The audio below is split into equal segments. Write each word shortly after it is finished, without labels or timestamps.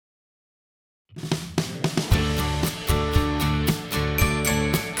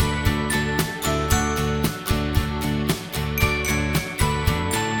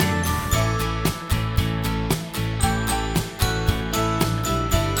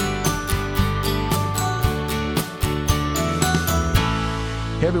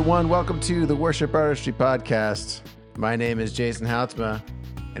everyone, welcome to the Worship Artistry Podcast. My name is Jason Houtsma,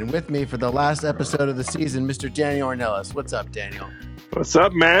 and with me for the last episode of the season, Mr. Daniel Ornelas. What's up, Daniel? What's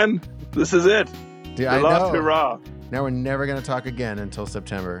up, man? This is it. Dude, the I last know. hurrah. Now we're never going to talk again until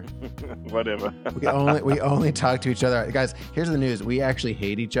September. Whatever. we only talk to each other. Guys, here's the news. We actually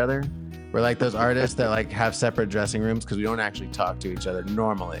hate each other. We're like those artists that like have separate dressing rooms because we don't actually talk to each other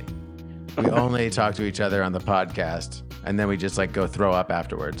normally. We only talk to each other on the podcast, and then we just like go throw up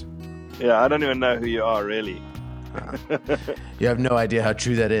afterwards. Yeah, I don't even know who you are, really. You have no idea how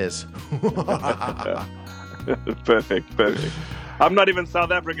true that is. Perfect. I'm not even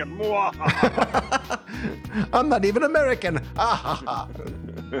South African. I'm not even American. Oh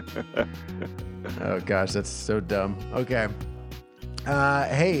gosh, that's so dumb. Okay.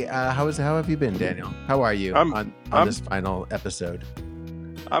 Hey, how have you been, Daniel? How are you on this final episode?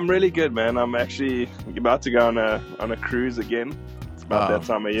 I'm really good, man. I'm actually about to go on a cruise again. It's about that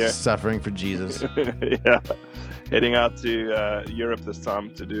time of year. Suffering for Jesus. Yeah. Heading out to Europe this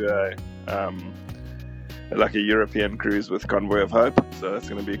time to do a European cruise with Convoy of Hope. So that's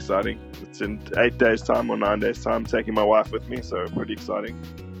going to be exciting. It's in 8 days time or 9 days time, taking my wife with me. So pretty exciting.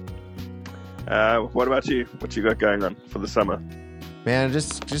 What about you? What you got going on for the summer? Man,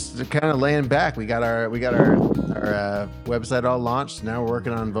 just kind of laying back. We got our website all launched. Now we're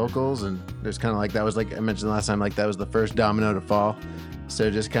working on vocals, and there's kind of like, that was like I mentioned last time, like that was the first domino to fall. So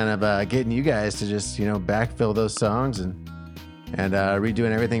just kind of getting you guys to just, backfill those songs and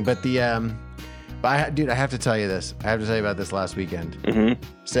redoing everything. But I have to tell you this. I have to tell you about this last weekend. Mm-hmm.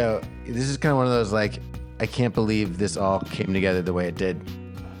 So this is kind of one of those, like, I can't believe this all came together the way it did.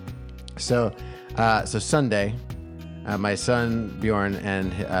 So Sunday, my son Bjorn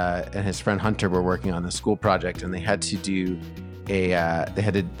and his friend Hunter were working on the school project, and they had to do they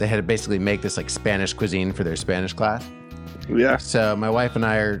had to basically make this like Spanish cuisine for their Spanish class. Yeah. So my wife and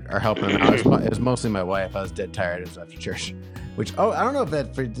I are helping them out. It was mostly my wife. I was dead tired. It was after church. Which, I don't know if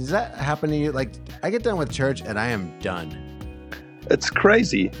does that happen to you? Like, I get done with church and I am done. It's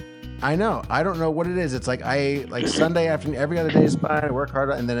crazy. I know. I don't know what it is. It's like Sunday afternoon, every other day is fine. I work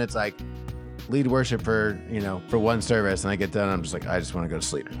hard, and then it's like lead worship for one service, and I get done. I'm just like, I just want to go to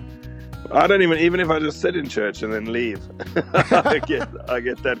sleep. I don't even if I just sit in church and then leave, I get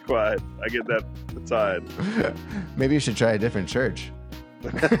that quiet. I get that tired. Maybe you should try a different church.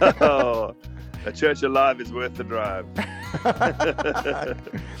 Oh, a church alive is worth the drive.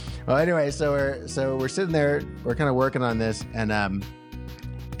 Well, anyway, so we're sitting there, we're kind of working on this, and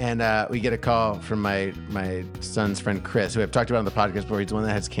we get a call from my son's friend Chris, who I've talked about on the podcast before. He's the one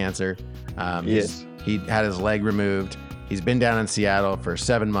that has cancer. Yes. He had his leg removed. He's been down in Seattle for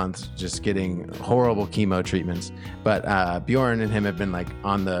 7 months, just getting horrible chemo treatments. But Bjorn and him have been like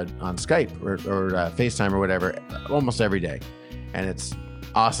on Skype or FaceTime or whatever almost every day, and it's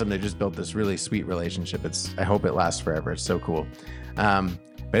awesome. They just built this really sweet relationship. I hope it lasts forever. It's so cool. But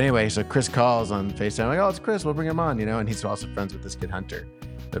anyway, so Chris calls on FaceTime. I'm like, oh, it's Chris. We'll bring him on, and he's also friends with this kid Hunter.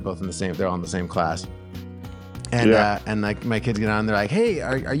 They're both they're all in the same class. And and like my kids get on, they're like, hey,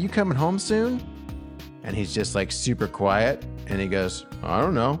 are you coming home soon? And he's just like super quiet, and he goes, I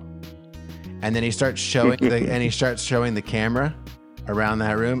don't know. And then he starts showing the camera around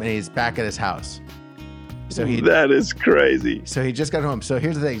that room, and he's back at his house. So that is crazy. So he just got home. So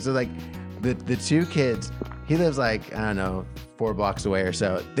here's the thing. So like the two kids, he lives like, I don't know, 4 blocks away or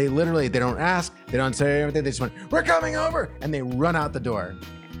so. They don't ask, they don't say anything. They just went, we're coming over, and they run out the door.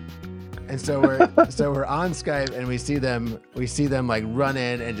 And so we're on Skype, and we see them like run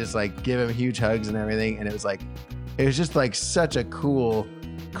in and just like give him huge hugs and everything. And it was just like such a cool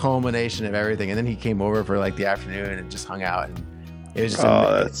culmination of everything. And then he came over for like the afternoon and just hung out, and it was just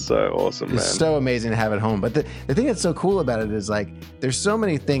that's so awesome, man. It's so amazing to have it home. But the thing that's so cool about it is like there's so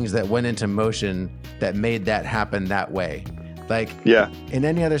many things that went into motion that made that happen that way. Like, yeah, in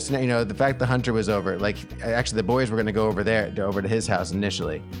any other scenario, the fact the Hunter was over, like, actually the boys were going to go over to his house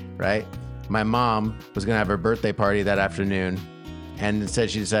initially, right? My mom was going to have her birthday party that afternoon, and instead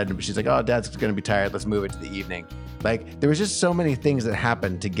she's like, oh, Dad's going to be tired. Let's move it to the evening. Like, there was just so many things that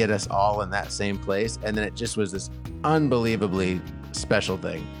happened to get us all in that same place, and then it just was this unbelievably special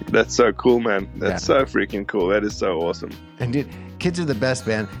thing. That's so cool, man. That's so freaking cool. That is so awesome. And dude, kids are the best,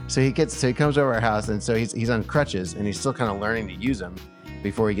 man. So he comes over our house, and so he's on crutches, and he's still kind of learning to use them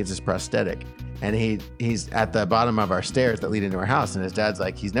before he gets his prosthetic. And he's at the bottom of our stairs that lead into our house, and his dad's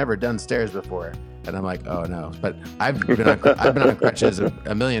like, he's never done stairs before. And I'm like, oh no, but I've been on crutches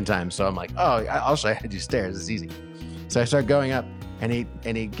a million times, so I'm like, oh, I'll show you how to do stairs. It's easy. So I start going up, and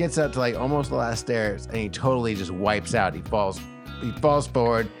he gets up to like almost the last stairs, and he totally just wipes out. He falls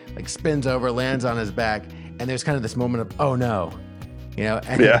forward, like spins over, lands on his back, and there's kind of this moment of, oh no.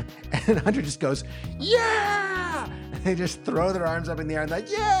 and Hunter just goes, yeah. And they just throw their arms up in the air and like,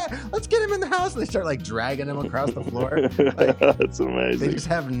 yeah, let's get him in the house. And they start like dragging him across the floor. Like, that's amazing. They just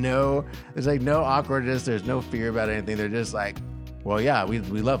have there's like no awkwardness. There's no fear about anything. They're just like, well, yeah, we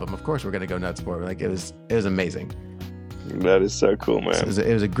love him. Of course, we're going to go nuts for him. Like it was amazing. That is so cool, man. It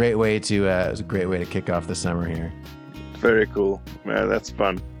was a great way to kick off the summer here. Very cool, man. That's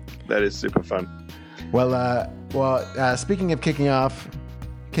fun. That is super fun. Well, speaking of kicking off,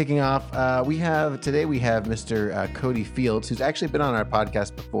 we have Mr. Cody Fields, who's actually been on our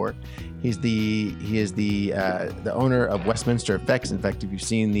podcast before. He is the owner of Westminster Effects. In fact, if you've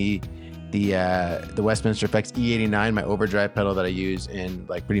seen the Westminster Effects E89, my overdrive pedal that I use in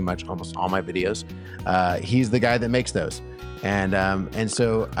like pretty much almost all my videos, he's the guy that makes those. And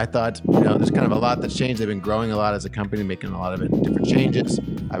so I thought, there's kind of a lot that's changed. They've been growing a lot as a company, making a lot of different changes.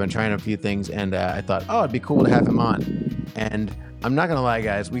 I've been trying a few things, and I thought, it'd be cool to have him on. And I'm not gonna lie,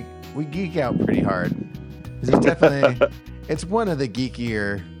 guys, we geek out pretty hard. This is definitely it's one of the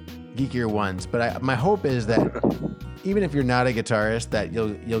geekier ones. But my hope is that even if you're not a guitarist, that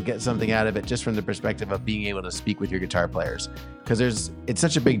you'll get something out of it just from the perspective of being able to speak with your guitar players, because it's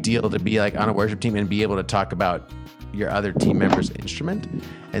such a big deal to be like on a worship team and be able to talk about your other team member's instrument.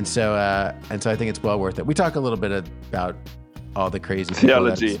 And so I think it's well worth it. We talk a little bit about all the crazy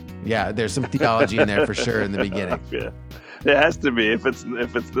theology. There's some theology in there for sure in the beginning. Yeah. It has to be if it's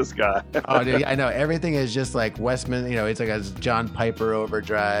this guy. Oh, dude, I know everything is just like Westminster. It's like a John Piper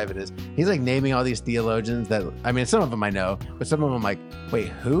overdrive. He's like naming all these theologians that some of them I know, but some of them I'm like, wait,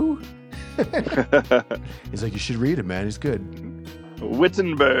 who? He's like, you should read him, man. He's good.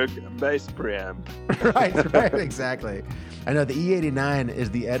 Wittenberg bass preamp. right, exactly. I know the E89 is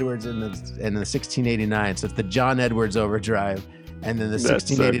the Edwards and the 1689, so it's the John Edwards overdrive, and then the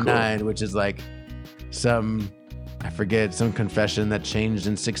 1689, so cool. Which is like some confession that changed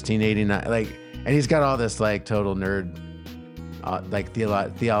in 1689. Like, and he's got all this like total nerd, like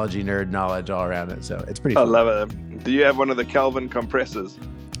theology nerd knowledge all around it. So it's pretty fun. I love it. Do you have one of the Kelvin compressors?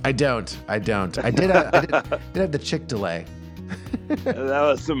 I don't. I did have the chick delay. That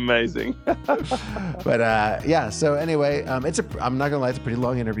was amazing. But so anyway, I'm not gonna lie, it's a pretty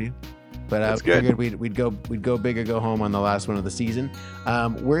long interview, but I figured we'd go big or go home on the last one of the season.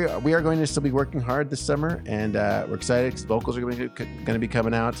 We are going to still be working hard this summer, and we're excited because vocals are going to be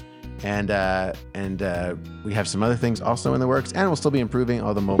coming out, and we have some other things also in the works, and we'll still be improving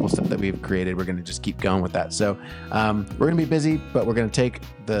all the mobile stuff that we've created. We're going to just keep going with that. So we're going to be busy, but we're going to take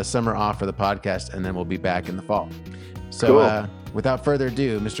the summer off for the podcast, and then we'll be back in the fall. So cool. Without further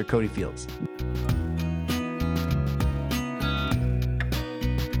ado, Mr. Cody Fields.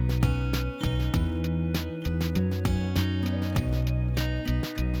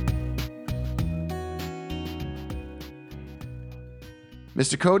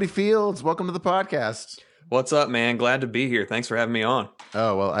 Mr. Cody Fields, welcome to the podcast. What's up, man? Glad to be here. Thanks for having me on.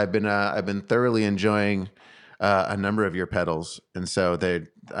 Oh, well, I've been thoroughly enjoying a number of your pedals, and so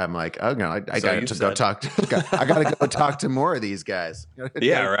I'm like, I got to go talk. I got to go talk to more of these guys.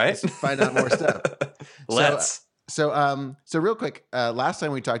 Yeah, right. Find out more stuff. Let's. So real quick, last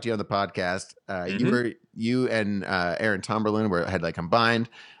time we talked to you on the podcast, you and Aaron Tomberlin had like combined.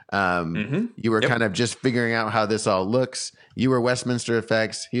 You were kind of just figuring out how this all looks. You were Westminster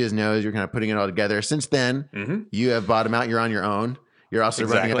Effects. He was Nose. You're kind of putting it all together. Since then, you have bottomed out. You're on your own. You're also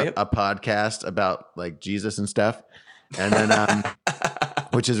running a podcast about like Jesus and stuff. And then,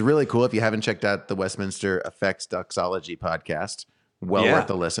 which is really cool. If you haven't checked out the Westminster Effects Doxology podcast, worth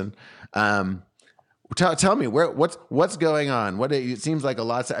a listen. Tell me what's going on. It seems like a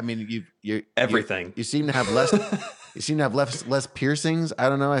lot. I mean, everything. You seem to have less. You seem to have less piercings. I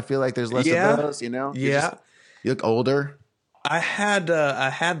don't know. I feel like there's less of those. You look older. I had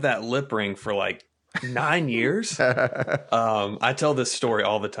that lip ring for like 9 years. I tell this story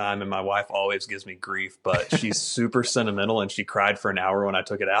all the time, and my wife always gives me grief, but she's super sentimental, and she cried for an hour when I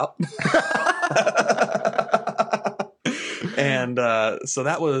took it out. And so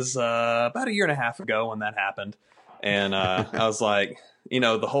that was about a year and a half ago when that happened. And I was like,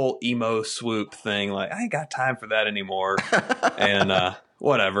 the whole emo swoop thing, like, I ain't got time for that anymore. And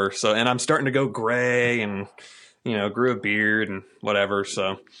whatever. So, and I'm starting to go gray and, grew a beard and whatever.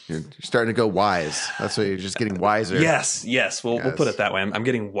 So you're starting to go wise. That's what you're just getting wiser. Yes. We'll put it that way. I'm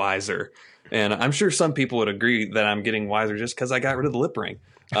getting wiser. And I'm sure some people would agree that I'm getting wiser just because I got rid of the lip ring.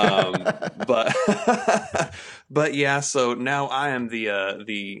 But yeah, so now I am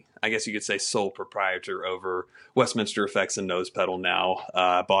the I guess you could say sole proprietor over Westminster Effects and Nose Pedal now.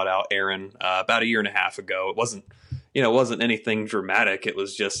 I bought out Aaron about a year and a half ago. It wasn't anything dramatic. It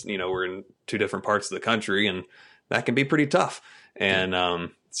was just, we're in two different parts of the country, and that can be pretty tough.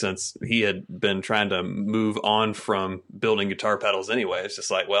 And since he had been trying to move on from building guitar pedals anyway, it's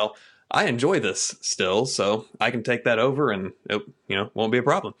just like, well, I enjoy this still, so I can take that over and it, won't be a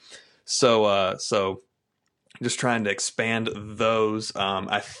problem. So just trying to expand those.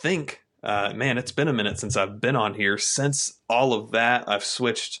 I think, man, it's been a minute since I've been on here. Since all of that, I've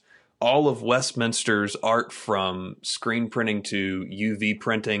switched all of Westminster's art from screen printing to UV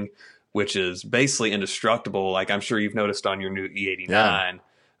printing, which is basically indestructible. Like I'm sure you've noticed on your new E89,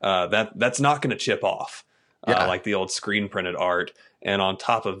 that's not going to chip off like the old screen printed art. And on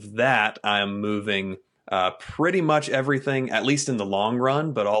top of that, I'm moving pretty much everything, at least in the long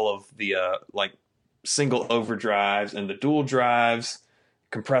run, but all of the like single overdrives and the dual drives,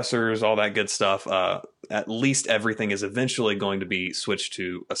 compressors, all that good stuff. At least everything is eventually going to be switched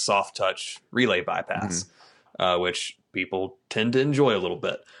to a soft touch relay bypass, which people tend to enjoy a little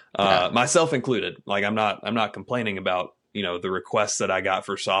bit, myself included. Like I'm not complaining about the requests that I got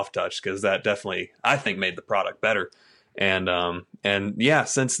for soft touch, because that definitely I think made the product better. And yeah,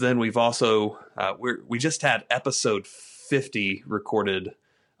 since then we've also we just had episode 50 recorded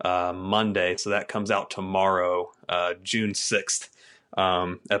Monday, so that comes out tomorrow, June 6th.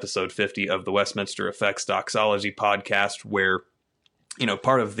 Episode 50 of the Westminster Effects Doxology podcast, where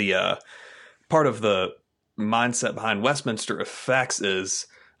part of the mindset behind Westminster Effects is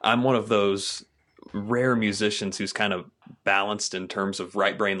I'm one of those rare musicians who's kind of balanced in terms of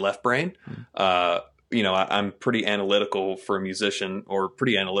right brain, left brain. I'm pretty analytical for a musician, or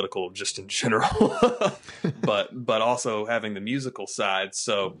pretty analytical just in general, but also having the musical side.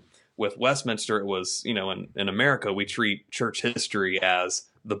 So with Westminster, it was, in America, we treat church history as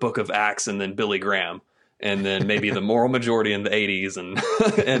the Book of Acts and then Billy Graham, and then maybe the Moral Majority in the 80s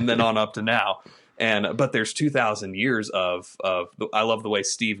and then on up to now. But there's 2,000 years of I love the way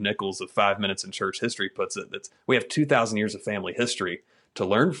Steve Nichols of 5 Minutes in Church History puts it. We have 2,000 years of family history to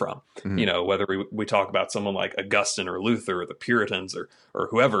learn from, whether we talk about someone like Augustine or Luther or the Puritans or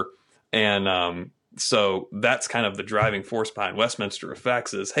whoever. And so that's kind of the driving force behind Westminster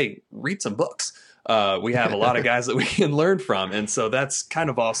Effects is, hey, read some books. We have a lot of guys that we can learn from. And so that's kind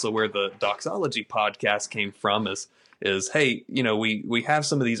of also where the Doxology podcast came from is, hey, we have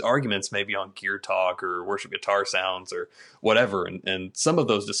some of these arguments maybe on Gear Talk or Worship Guitar Sounds or whatever. And some of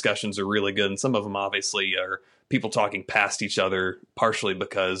those discussions are really good. And some of them obviously are people talking past each other, partially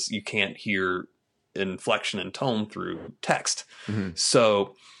because you can't hear inflection and tone through text.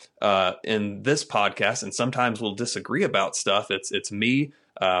 So in this podcast, and sometimes we'll disagree about stuff, it's me,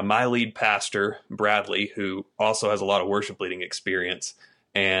 my lead pastor, Bradley, who also has a lot of worship leading experience,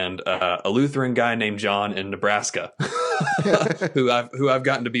 and a Lutheran guy named John in Nebraska, who I've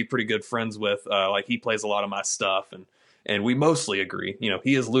gotten to be pretty good friends with. Like he plays a lot of my stuff, and we mostly agree.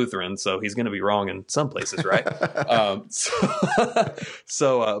 He is Lutheran, so he's going to be wrong in some places, right? But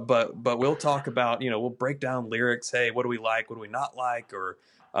we'll talk about, we'll break down lyrics. Hey, what do we like? What do we not like? Or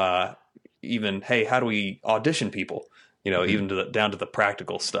even, hey, how do we audition people? Even down to the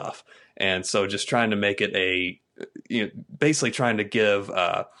practical stuff. And so just trying to make it basically trying to give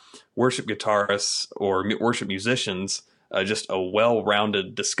worship guitarists or worship musicians just a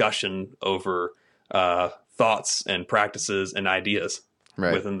well-rounded discussion over thoughts and practices and ideas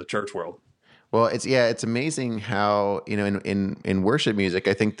within the church world. Well, it's amazing how, in worship music,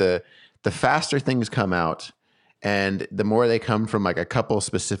 I think the faster things come out and the more they come from like a couple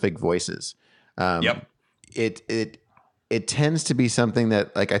specific voices, it tends to be something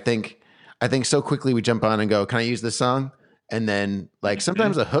that like, I think so quickly we jump on and go, can I use this song? And then like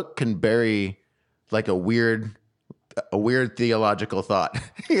sometimes a hook can bury like a weird theological thought.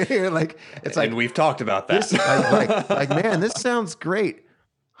 Like it's like, and we've talked about that. This, like man, this sounds great,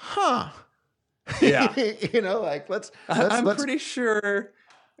 huh? Yeah, like let's. Pretty sure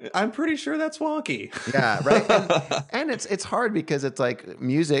that's wonky. Yeah, right. And it's hard because it's like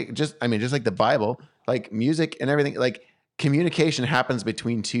music. Just like the Bible, like music and everything. Like communication happens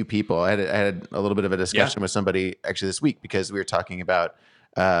between two people. I had a little bit of a discussion with somebody actually this week because we were talking about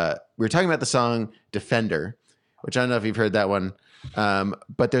the song "Defender," which I don't know if you've heard that one,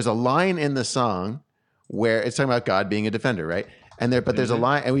 but there's a line in the song where it's talking about God being a defender, right? And there's a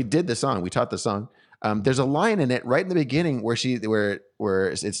line, and we did the song, we taught the song. There's a line in it right in the beginning where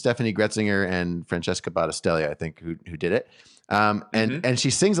it's Stephanie Gretzinger and Francesca Battistelli, I think, who did it. And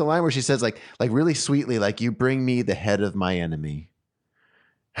she sings a line where she says like really sweetly, like, you bring me the head of my enemy.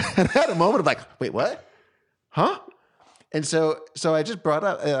 And I had a moment of like, wait, what? Huh? And so I just brought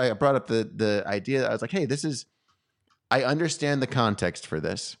up the idea. I was like, hey, I understand the context for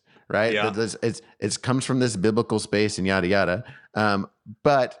this, right? Yeah. It comes from this biblical space and yada, yada.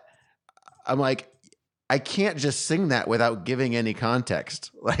 But I'm like, I can't just sing that without giving any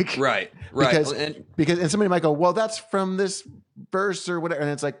context. Like, right. Because somebody might go, well, that's from this verse or whatever. And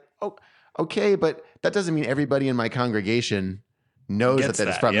it's like, oh, okay, but that doesn't mean everybody in my congregation knows that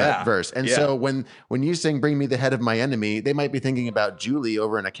it's from that verse. And so when you sing "Bring Me the Head of My Enemy," they might be thinking about Julie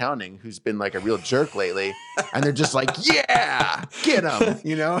over in accounting, who's been like a real jerk lately, and they're just like, yeah, get him,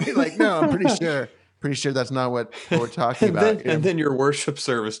 you know? Like, no, I'm pretty sure that's not what we're talking about. And then your worship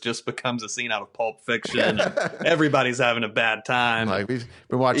service just becomes a scene out of Pulp Fiction. And everybody's having a bad time. Like, we've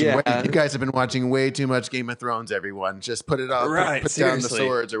been watching. You guys have been watching way too much Game of Thrones. Everyone, just put it on. Right, put down the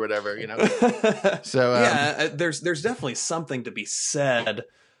swords or whatever. You know. So there's definitely something to be said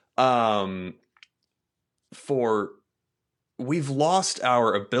for. We've lost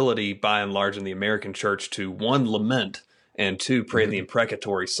our ability, by and large, in the American church to, one, lament, and two, pray the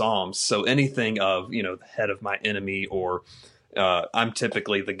imprecatory psalms. So anything of, the head of my enemy, or I'm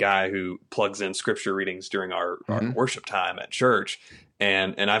typically the guy who plugs in scripture readings during our worship time at church.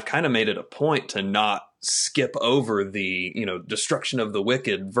 And I've kind of made it a point to not skip over the, destruction of the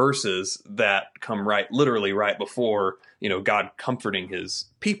wicked verses that come literally right before, God comforting his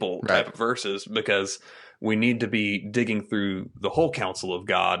people type of verses, because we need to be digging through the whole counsel of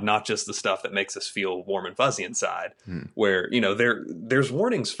God, not just the stuff that makes us feel warm and fuzzy inside, where, there's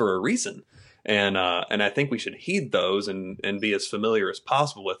warnings for a reason. And I think we should heed those and be as familiar as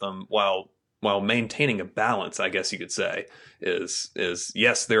possible with them while maintaining a balance, I guess you could say, is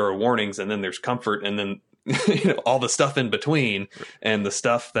yes, there are warnings, and then there's comfort, and then all the stuff in between, and the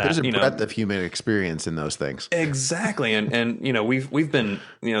stuff that there's a breadth of human experience in those things. Exactly. And we've been,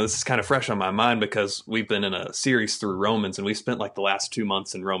 this is kind of fresh on my mind because we've been in a series through Romans, and we spent like the last 2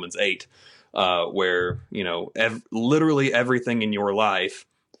 months in Romans 8, where, literally everything in your life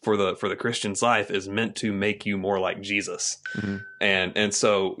for the Christian's life is meant to make you more like Jesus. And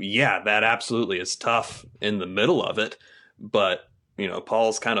so, that absolutely is tough in the middle of it, but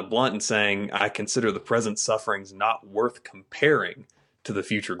Paul's kind of blunt in saying, I consider the present sufferings not worth comparing to the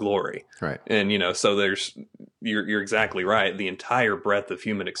future glory. Right. And, so you're exactly right. The entire breadth of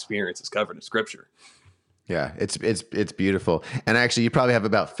human experience is covered in Scripture. Yeah, it's beautiful. And actually, you probably have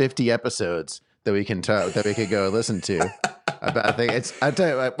about 50 episodes that we could go listen to. About I tell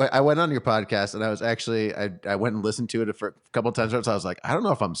you, I went on your podcast, and I was actually I went and listened to it for a couple of times. So I was like, I don't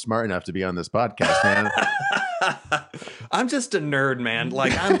know if I'm smart enough to be on this podcast, man. I'm just a nerd, man.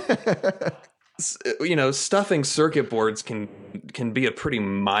 Like, stuffing circuit boards can be a pretty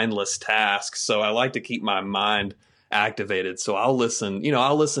mindless task. So I like to keep my mind activated. So I'll listen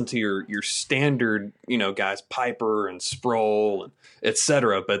to your standard, guys, Piper and Sproul and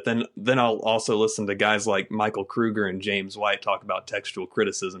etc. But then I'll also listen to guys like Michael Kruger and James White talk about textual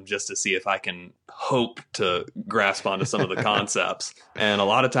criticism, just to see if I can hope to grasp onto some of the concepts. And a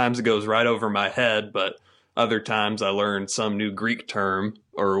lot of times it goes right over my head, but other times I learn some new Greek term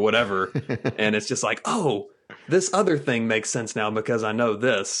or whatever, and it's just like, oh, this other thing makes sense now because I know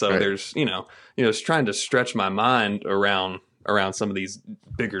this. So there's, it's trying to stretch my mind around some of these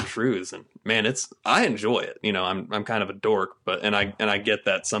bigger truths. And man, I enjoy it. I'm kind of a dork, but I get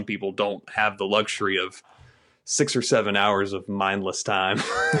that some people don't have the luxury of 6 or 7 hours of mindless time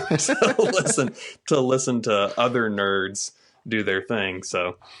to listen to other nerds do their thing.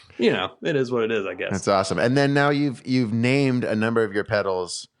 So, it is what it is, I guess. That's awesome. And then now you've named a number of your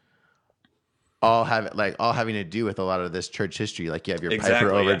pedals, all having to do with a lot of this church history. Like you have your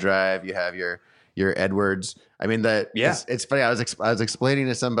Piper Overdrive, you have your Edwards. I mean, it's funny. I was explaining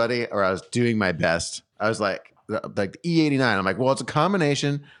to somebody, or I was doing my best. I was like the E89. I'm like, well, it's a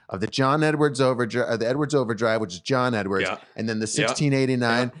combination of the John Edwards Overdrive, the Edwards Overdrive, which is John Edwards, and then the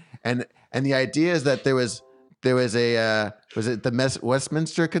 1689. And the idea is that there was a was it the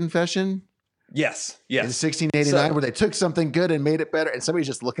Westminster Confession? Yes. In 1689, where they took something good and made it better, and somebody's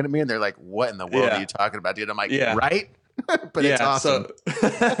just looking at me and they're like, "What in the world are you talking about, dude?" I'm like, "Right," but it's awesome.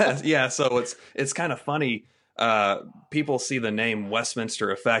 So it's kind of funny. People see the name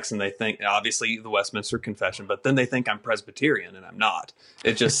Westminster Effects and they think obviously the Westminster Confession, but then they think I'm Presbyterian, and I'm not.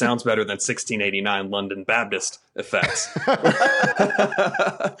 It just sounds better than 1689 London Baptist Effects.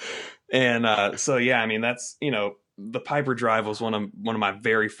 And I mean, that's the Piper Drive was one of my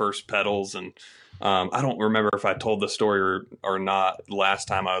very first pedals, and I don't remember if I told the story or not last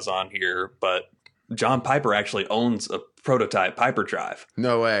time I was on here, but John Piper actually owns a prototype Piper Drive.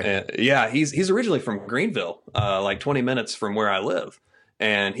 No way. He's originally from Greenville, like 20 minutes from where I live,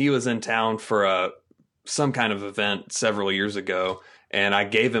 and he was in town for some kind of event several years ago, and I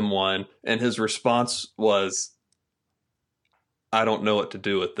gave him one, and his response was, "I don't know what to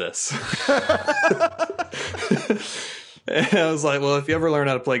do with this." And I was like, well, if you ever learn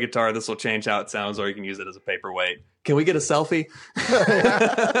how to play guitar, this will change how it sounds, or you can use it as a paperweight. Can we get a selfie?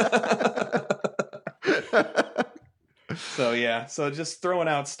 So yeah, so just throwing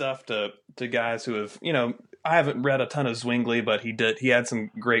out stuff to guys who have, I haven't read a ton of Zwingli, but he had some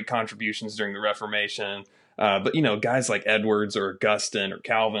great contributions during the Reformation. But guys like Edwards or Augustine or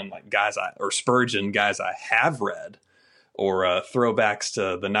Calvin, like or Spurgeon, guys I have read, or throwbacks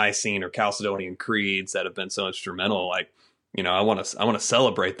to the Nicene or Chalcedonian creeds that have been so instrumental. Like, I want to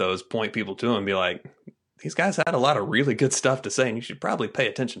celebrate those, point people to them, and be like, these guys had a lot of really good stuff to say, and you should probably pay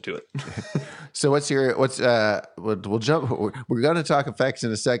attention to it. So we'll jump. We're going to talk effects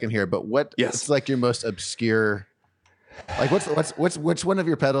in a second here, but what's like your most obscure, like what's one of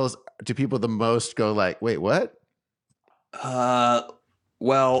your pedals do people the most go like, wait, what?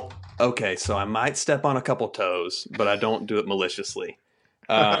 Well, okay. So I might step on a couple toes, but I don't do it maliciously.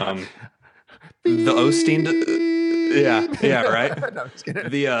 The Osteen, yeah, right. No, I'm just kidding.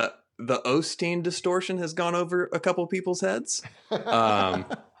 The Osteen distortion has gone over a couple people's heads.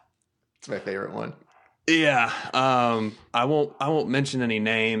 It's my favorite one. Yeah. I won't mention any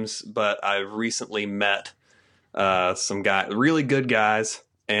names, but I recently met some really good guys,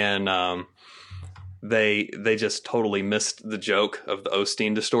 and they just totally missed the joke of the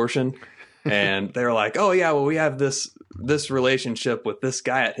Osteen distortion. And they're like, oh yeah, well, we have this relationship with this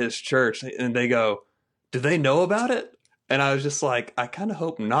guy at his church. And they go, do they know about it? And I was just like, I kind of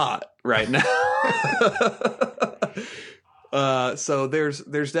hope not right now. So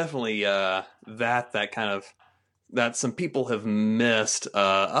there's definitely that some people have missed.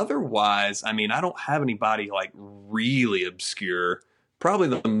 Otherwise, I mean, I don't have anybody like really obscure. Probably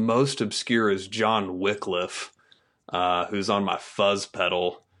the most obscure is John Wycliffe, who's on my fuzz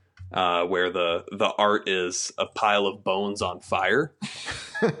pedal, where the art is a pile of bones on fire.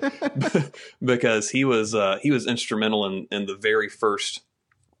 Because he was instrumental in the very first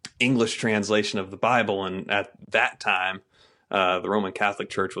English translation of the Bible, and at that time, the Roman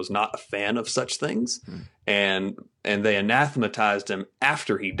Catholic Church was not a fan of such things, and they anathematized him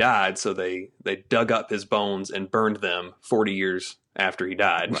after he died. So they dug up his bones and burned them 40 years after he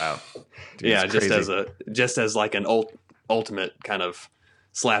died. Wow. Dude, yeah, just as like an ultimate kind of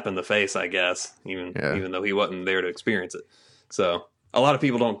slap in the face, I guess, even though he wasn't there to experience it. So a lot of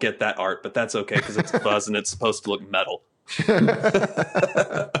people don't get that art, but that's okay because it's fuzz and it's supposed to look metal.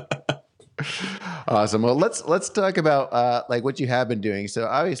 Awesome. Well, let's talk about like what you have been doing. So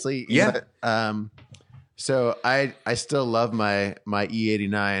obviously, so I still love my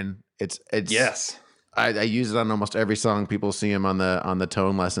E89. It's yes. I use it on almost every song. People see him on the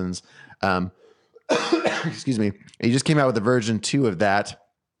tone lessons. Excuse me. You just came out with a version 2 of that.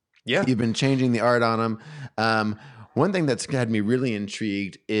 Yeah. You've been changing the art on them. One thing that's had me really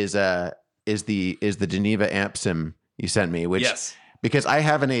intrigued is the Geneva amp sim you sent me, which because I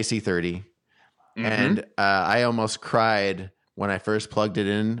have an AC30 and I almost cried when I first plugged it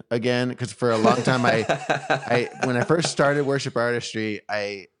in again, because for a long time I when I first started worship artistry,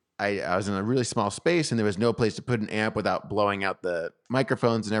 I was in a really small space and there was no place to put an amp without blowing out the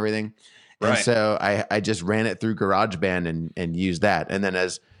microphones and everything. And so I just ran it through GarageBand and used that. And then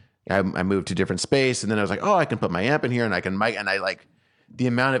as I moved to different space, and then I was like, oh, I can put my amp in here and I can mic. And I like the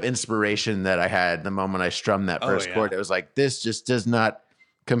amount of inspiration that I had the moment I strummed that first chord. It was like, this just does not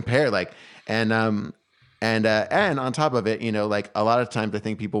compare. Like, and on top of it, like a lot of times I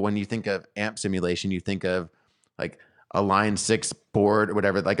think people, when you think of amp simulation, you think of like a Line 6 board or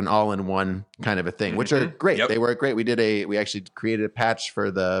whatever, like an all-in-one kind of a thing, which are great. Yep. They work great. We actually created a patch for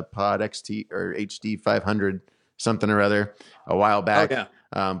the Pod XT or HD 500 something or other a while back.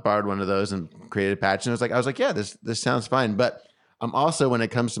 Borrowed one of those and created a patch. And I was like, yeah, this sounds fine. But I'm also, when it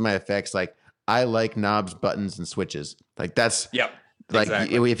comes to my effects, like I like knobs, buttons, and switches. Like that's like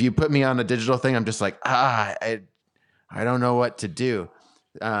exactly. If you put me on a digital thing, I'm just like, I don't know what to do.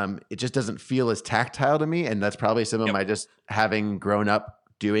 It just doesn't feel as tactile to me, and that's probably some of my just having grown up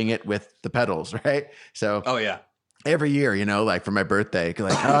doing it with the pedals, right? So every year, like for my birthday,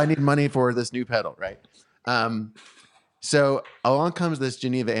 like, oh, I need money for this new pedal, right? So along comes this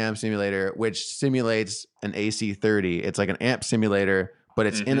Geneva amp simulator, which simulates an AC30. It's like an amp simulator, but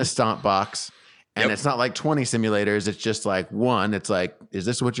it's in a stomp box. And it's not like 20 simulators. It's just like one. It's like, is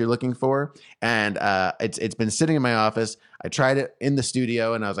this what you're looking for? And it's been sitting in my office. I tried it in the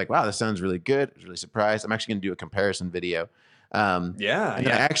studio, and I was like, wow, this sounds really good. I was really surprised. I'm actually going to do a comparison video. And I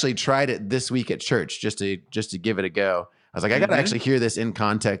actually tried it this week at church just to give it a go. I was like, I got to actually hear this in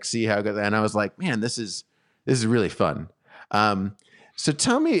context, see how it goes. And I was like, man, this is really fun. So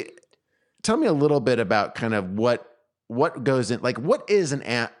tell me a little bit about kind of what goes in, like what is an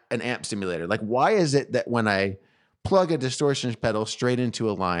amp simulator? Like, why is it that when I plug a distortion pedal straight into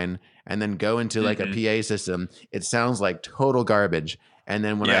a line and then go into like a PA system, it sounds like total garbage. And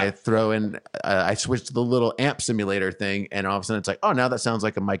then when I throw in, I switch to the little amp simulator thing, and all of a sudden it's like, oh, now that sounds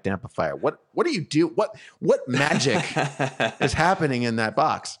like a mic'd amplifier. What do you do? What magic is happening in that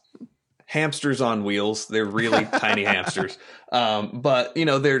box? Hamsters on wheels. They're really tiny hamsters. But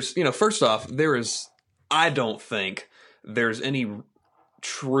there's, first off, I don't think there's any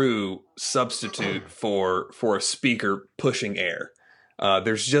true substitute for a speaker pushing air.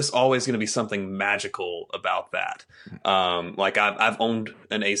 There's just always going to be something magical about that. Like I've owned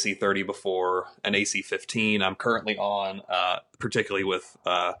an AC30 before, an AC15. I'm currently on, particularly with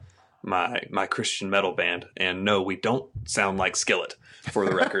my Christian metal band. And no, we don't sound like Skillet, for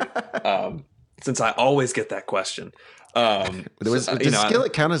the record. Since I always get that question. Does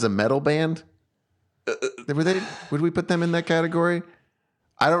Skillet count as a metal band? Would we put them in that category?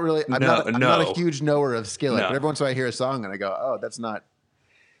 I don't really. I'm not a huge knower of Skillet, but every once in a while I hear a song and I go, "Oh, that's not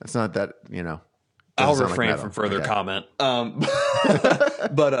that." I'll refrain from further comment. But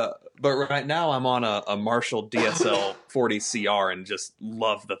right now I'm on a Marshall DSL 40 CR and just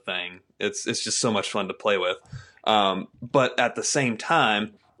love the thing. It's just so much fun to play with. But at the same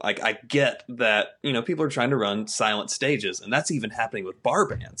time, like I get that people are trying to run silent stages, and that's even happening with bar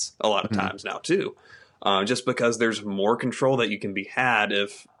bands a lot of times now too. Just because there's more control that can be had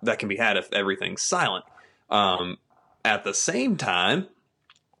if everything's silent. At the same time,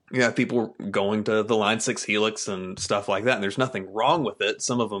 you have people going to the Line 6 Helix and stuff like that, and there's nothing wrong with it.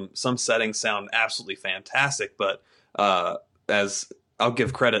 Some settings sound absolutely fantastic, but as I'll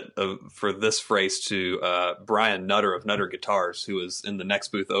give credit for this phrase to Brian Nutter of Nutter Guitars, who was in the next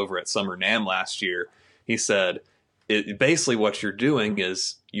booth over at Summer NAMM last year. He said, basically what you're doing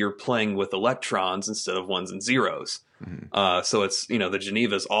is you're playing with electrons instead of ones and zeros. So it's, the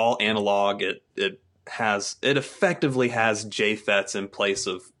Geneva's all analog. It effectively has JFETs in place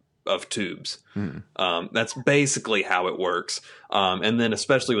of tubes. That's basically how it works. And then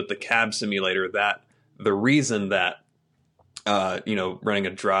especially with the cab simulator, that the reason that running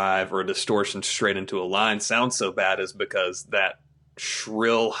a drive or a distortion straight into a line sounds so bad is because that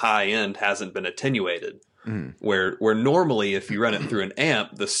shrill high end hasn't been attenuated. Where normally if you run it through an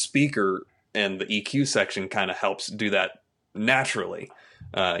amp, the speaker and the EQ section kind of helps do that naturally.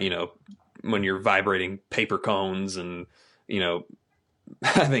 When you're vibrating paper cones and,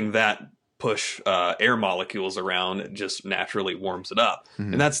 having that push air molecules around, it just naturally warms it up.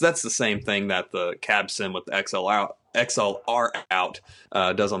 And that's the same thing that the cab sim with the XLR out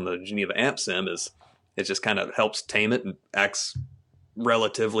does on the Geneva amp sim. Is it just kind of helps tame it and acts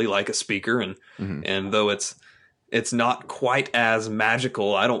relatively like a speaker, and though it's not quite as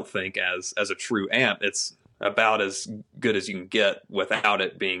magical, I don't think, as a true amp, it's about as good as you can get without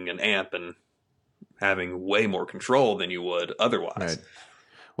it being an amp and having way more control than you would otherwise. Right.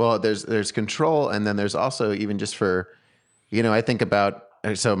 Well, there's control, and then there's also even just for, I think about,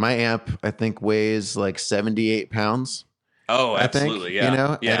 so my amp I think weighs like 78 pounds. Oh, absolutely,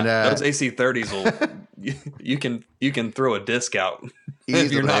 yeah. And those AC30s will you can throw a disc out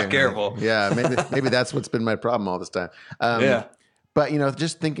if you're not careful. Yeah, maybe that's what's been my problem all this time. But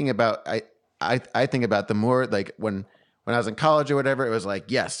just thinking about, I think about the more like when I was in college or whatever, it was like,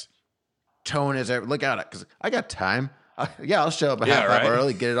 yes, tone is look out, because I got time. I'll show up a half hour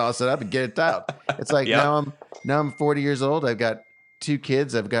early, get it all set up, and get it dialed. It's like now I'm 40 years old. I've got 2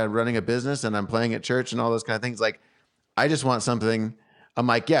 kids. I've got running a business, and I'm playing at church and all those kind of things. Like, I just want something. I'm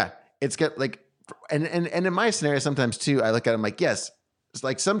like, it's got like, and in my scenario sometimes too, I look at it, I'm like, yes, it's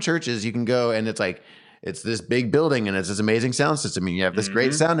like some churches you can go and it's like, it's this big building and it's this amazing sound system and you have this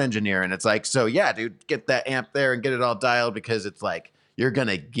great sound engineer, and it's like, so yeah, dude, get that amp there and get it all dialed, because it's like you're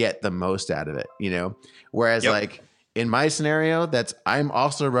gonna get the most out of it, Whereas like in my scenario, I'm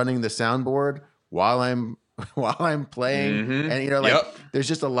also running the soundboard while I'm playing, and there's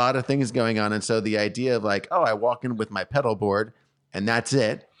just a lot of things going on, and so the idea of like, oh, I walk in with my pedal board and that's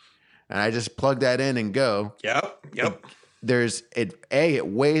it, and I just plug that in and go. It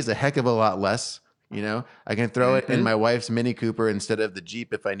weighs a heck of a lot less. I can throw it in my wife's Mini Cooper instead of the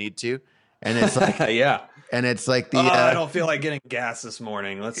Jeep if I need to, and it's like and it's like I don't feel like getting gas this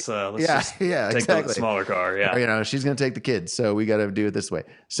morning. Let's just take the smaller car. Or, she's gonna take the kids, so we got to do it this way.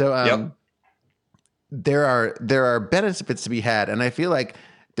 So there are benefits to be had, and I feel like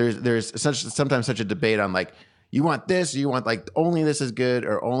there's sometimes such a debate on like, you want this, or you want like only this is good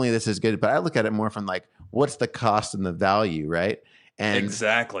or only this is good. But I look at it more from like, what's the cost and the value, right? And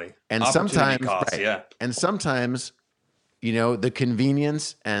exactly. And sometimes, and sometimes, the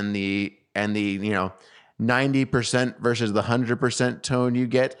convenience and the 90% versus the 100% tone you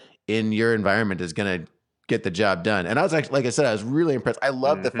get in your environment is going get the job done. And I was actually, like I said, I was really impressed. I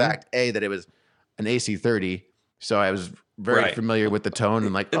love the fact that it was an AC30, so I was very familiar with the tone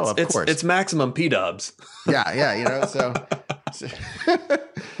and like, of course, it's maximum P-dubs. Yeah,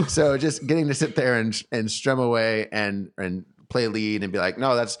 so just getting to sit there and strum away and play lead and be like,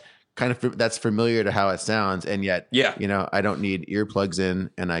 no, that's that's familiar to how it sounds, and yet, I don't need earplugs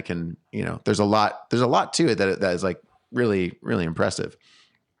in, and I can, there's a lot to it that is like really, really impressive.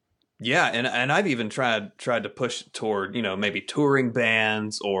 Yeah, and I've even tried to push toward, maybe touring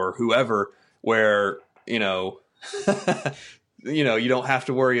bands or whoever, where you don't have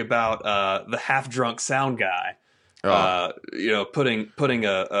to worry about the half drunk sound guy. Putting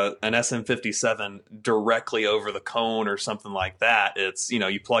an SM57 directly over the cone or something like that. It's,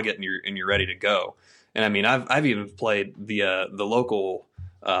 you plug it and you're ready to go. And I mean, I've even played the local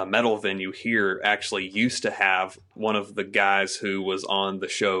metal venue here actually used to have one of the guys who was on the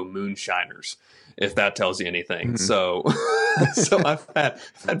show Moonshiners, if that tells you anything. Mm-hmm. So I've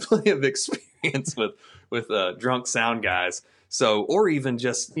had plenty of experience with drunk sound guys. So, or even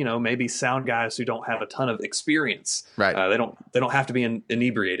just, maybe sound guys who don't have a ton of experience. Right. They don't have to be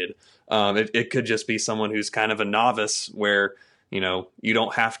inebriated. It could just be someone who's kind of a novice where, you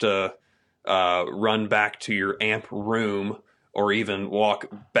don't have to run back to your amp room or even walk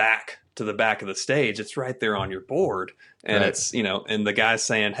back to the back of the stage. It's right there on your board. And it's, and the guy's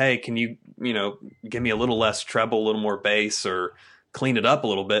saying, hey, can you, give me a little less treble, a little more bass, or clean it up a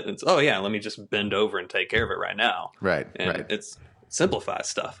little bit. And it's, let me just bend over and take care of it right now. Right. And it simplifies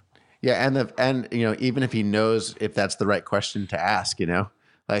stuff. Yeah. And even if he knows if that's the right question to ask,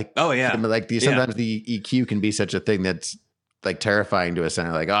 like, like sometimes the EQ can be such a thing that's like terrifying to a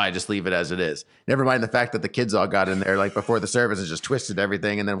center. Like, I just leave it as it is. Never mind the fact that the kids all got in there like before the service and just twisted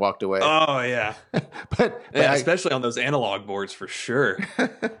everything and then walked away. Oh yeah. but especially on those analog boards for sure.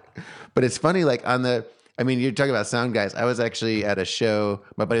 But it's funny, like you're talking about sound guys. I was actually at a show.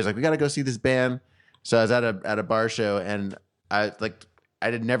 My buddy was like, we got to go see this band. So I was at a bar show, and I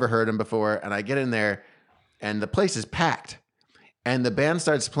had never heard them before. And I get in there, and the place is packed. And the band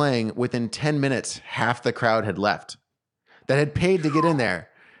starts playing. Within 10 minutes, half the crowd had left that had paid to get in there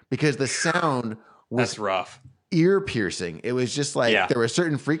because the sound was That's rough. Ear piercing. It was just like there were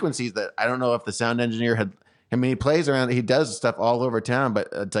certain frequencies that I don't know if the sound engineer had. I mean, he plays around. He does stuff all over town, but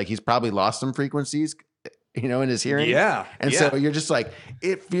it's like he's probably lost some frequencies. In his hearing. Yeah. And so you're just like,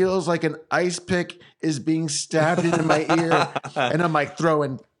 it feels like an ice pick is being stabbed into my ear. And I'm like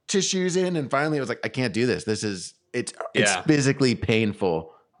throwing tissues in. And finally I was like, I can't do this. It's physically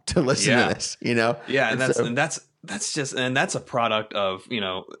painful to listen to this, Yeah. And that's a product of,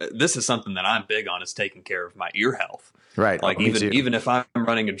 this is something that I'm big on, is taking care of my ear health. Right. Like even if I'm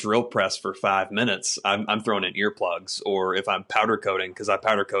running a drill press for 5 minutes, I'm throwing in earplugs, or if I'm powder coating, cause I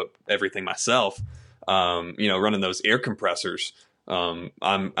powder coat everything myself. Running those air compressors, I'm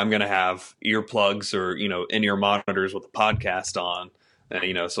going to have earplugs or, in-ear monitors with the podcast on,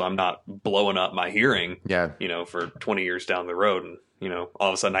 so I'm not blowing up my hearing, for 20 years down the road. And, all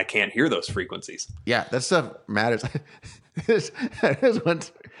of a sudden I can't hear those frequencies. Yeah, that stuff matters. There's one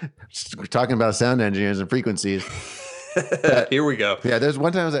talking about sound engineers and frequencies. Here we go. Yeah. There's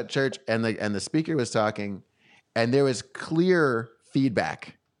one time I was at church and the speaker was talking and there was clear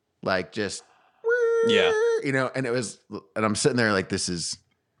feedback, like just, and it was, and I'm sitting there like, this is,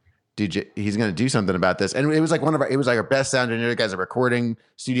 dude, he's going to do something about this. And it was like our best sound engineer guy's, a recording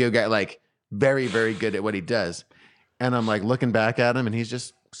studio guy, like very, very good at what he does. And I'm like looking back at him and he's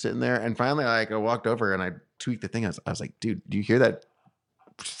just sitting there. And finally, I walked over and I tweaked the thing. I was like, dude, do you hear that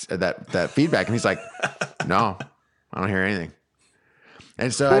feedback? And he's like, no, I don't hear anything.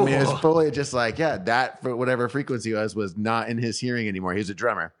 And so, it was fully just like, that for whatever frequency was not in his hearing anymore. He was a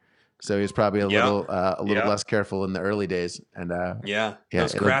drummer. So he was probably a little less careful in the early days. And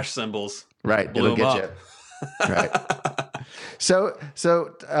those crash cymbals, right? It'll get you, right? So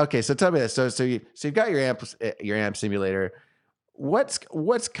okay. So tell me this. So you've got your amp simulator. What's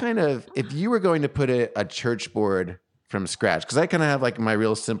kind of, if you were going to put a church board from scratch? Because I kind of have like my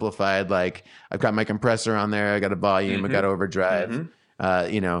real simplified, like I've got my compressor on there, I got a volume, I got overdrive.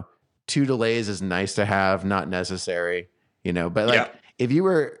 2 delays is nice to have, not necessary. But like if you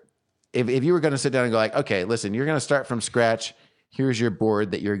were going to sit down and go like, okay, listen, you're going to start from scratch. Here's your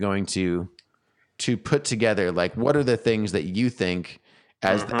board that you're going to put together. Like, what are the things that you think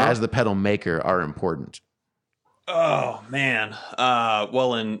as the pedal maker are important? Oh man.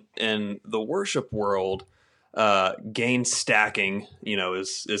 Well, in the worship world, gain stacking,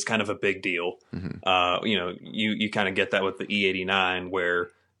 is kind of a big deal. You kind of get that with the E89 where,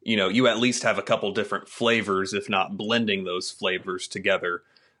 you at least have a couple different flavors, if not blending those flavors together.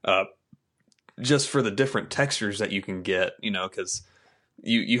 just for the different textures that you can get, because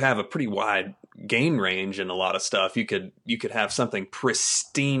you have a pretty wide gain range in a lot of stuff. You could have something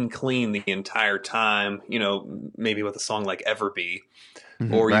pristine clean the entire time, maybe with a song like Everbee,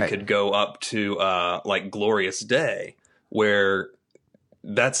 or you could go up to like Glorious Day, where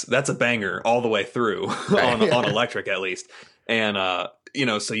that's a banger all the way through on electric at least. And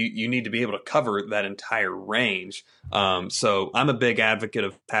so you need to be able to cover that entire range. So I'm a big advocate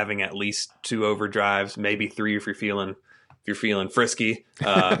of having at least 2 overdrives, maybe 3 if you're feeling frisky,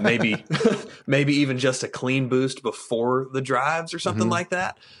 maybe even just a clean boost before the drives or something like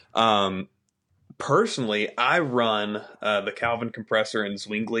that. Personally, I run the Calvin compressor and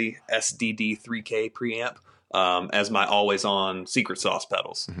Zwingli SDD 3K preamp as my always on secret sauce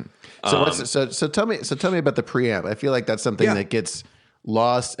pedals. So tell me about the preamp. I feel like that's something that gets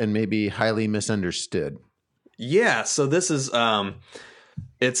lost and maybe highly misunderstood. Yeah. So this is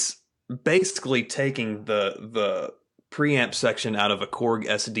it's basically taking the preamp section out of a Korg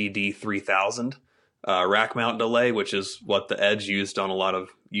SDD 3000 rack mount delay, which is what the Edge used on a lot of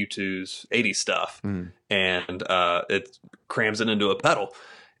U2's 80s stuff, and it crams it into a pedal.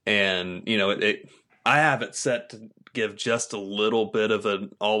 And I have it set to give just a little bit of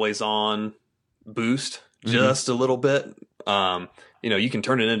an always on boost, just a little bit. You can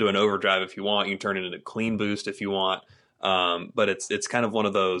turn it into an overdrive if you want. You can turn it into clean boost if you want. But it's kind of one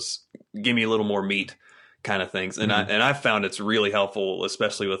of those give me a little more meat kind of things. And I've found it's really helpful,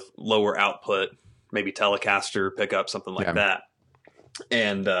 especially with lower output, maybe Telecaster pickup, something like that.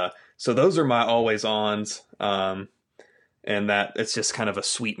 And so those are my always ons. And that it's just kind of a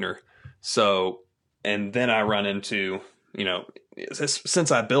sweetener. So, and then I run into,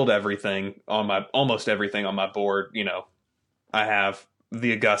 since I build almost everything on my board, I have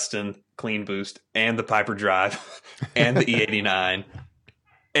the Augustin clean boost and the Piper Drive and the E89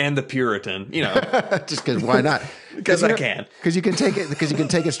 and the Puritan, just because why not? Because I can. Because you can take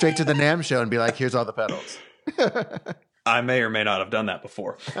it straight to the NAMM show and be like, here's all the pedals. I may or may not have done that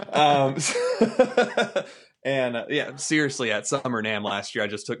before. And seriously, at Summer NAMM last year, I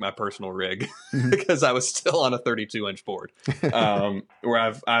just took my personal rig because I was still on a 32-inch board,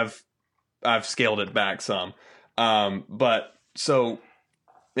 where I've scaled it back some. But so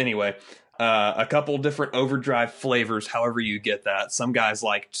anyway, a couple different overdrive flavors, however you get that. Some guys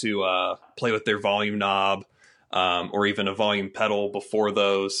like to play with their volume knob, or even a volume pedal before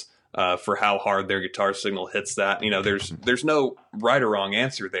those, for how hard their guitar signal hits that. There's no right or wrong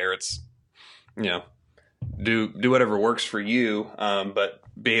answer there. It's, do whatever works for you, but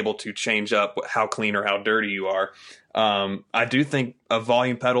be able to change up how clean or how dirty you are. I do think a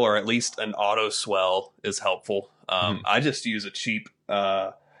volume pedal or at least an auto swell is helpful. I just use a cheap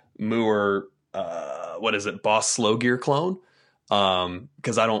Mooer, Boss Slow Gear clone,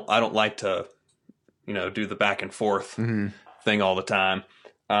 because I don't like to, do the back and forth thing all the time.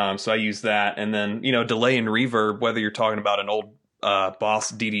 So I use that, and then delay and reverb. Whether you're talking about an old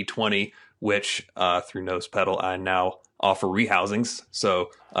Boss DD20, which through Nose Pedal I now offer rehousings,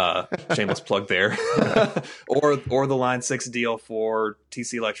 so shameless plug there, or the Line 6 DL4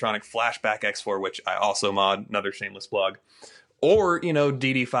 TC Electronic Flashback X4, which I also mod, another shameless plug, or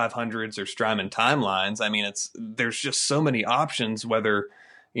DD500s or Strymon Timelines. I mean, there's just so many options. Whether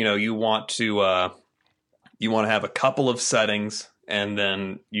you want to have a couple of settings and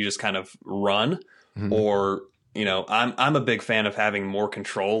then you just kind of run, or I'm a big fan of having more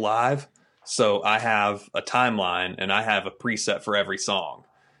control live. So I have a timeline and I have a preset for every song.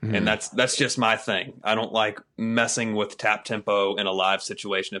 And that's just my thing. I don't like messing with tap tempo in a live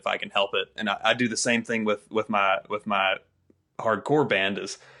situation if I can help it. And I do the same thing with my hardcore band.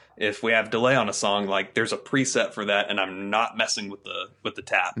 Is if we have delay on a song, like there's a preset for that, and I'm not messing with the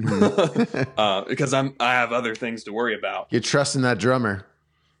tap because I have other things to worry about. You're trusting that drummer.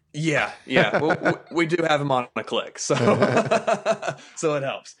 Yeah. Well, we do have him on a click, so so it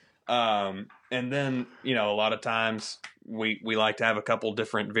helps. And then, a lot of times we like to have a couple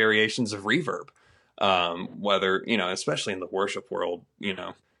different variations of reverb, whether, especially in the worship world,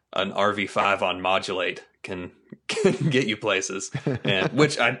 an RV5 on modulate can get you places, and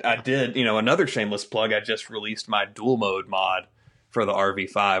which I did, another shameless plug. I just released my dual mode mod for the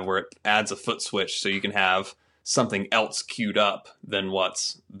RV5, where it adds a foot switch so you can have something else queued up than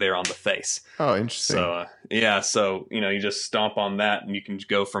what's there on the face. Oh, interesting. So so you just stomp on that and you can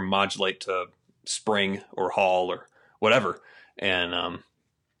go from modulate to spring or hall or whatever. And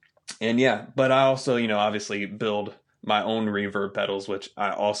but I also obviously build my own reverb pedals, which I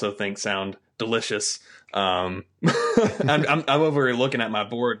also think sound delicious. I'm over here looking at my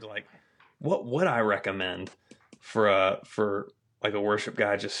board like, what would I recommend for a worship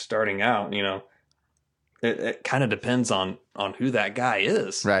guy just starting out, it kind of depends on who that guy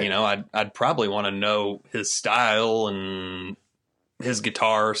is. Right. I'd probably want to know his style and his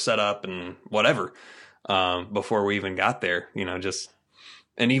guitar setup and whatever before we even got there.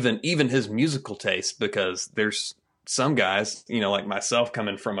 And even his musical taste, because there's some guys, like myself,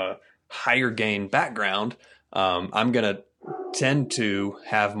 coming from a higher gain background, I'm gonna tend to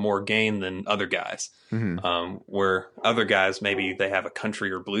have more gain than other guys. Where other guys, maybe they have a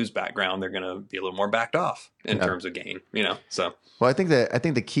country or blues background, they're going to be a little more backed off in terms of gain, so. Well, I think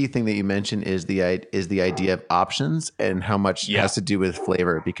the key thing that you mentioned is the idea of options and how much has to do with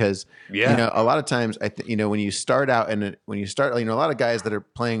flavor, because, a lot of times when you start out a lot of guys that are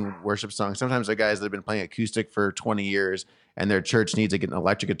playing worship songs, sometimes they're guys that have been playing acoustic for 20 years and their church needs an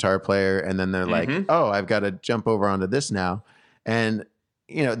electric guitar player. And then they're like, oh, I've got to jump over onto this now. And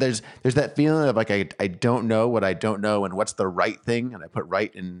there's that feeling of like, I don't know what I don't know and what's the right thing. And I put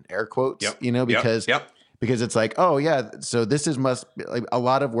right in air quotes, because it's like, oh yeah. So this is like a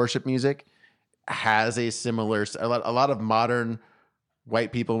lot of worship music has a lot of modern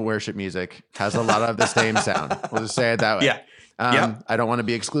white people worship music has a lot of the same sound. We'll just say it that way. Yeah. I don't want to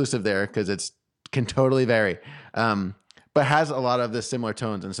be exclusive there because can totally vary. But has a lot of the similar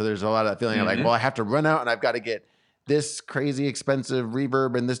tones. And so there's a lot of that feeling of like, well, I have to run out and I've got to get this crazy expensive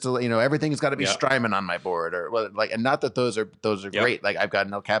reverb and this, everything's got to be Strymon on my board and not that those are great. Like I've got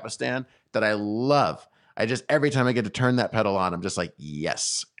an El Capistan that I love. Every time I get to turn that pedal on, I'm just like,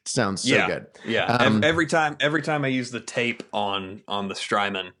 yes, it sounds so good. Yeah. Every time I use the tape on the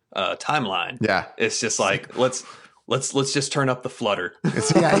Strymon timeline, it's just like, let's just turn up the flutter.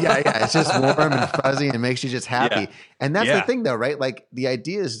 It's just warm and fuzzy and it makes you just happy. And that's the thing though, right? Like the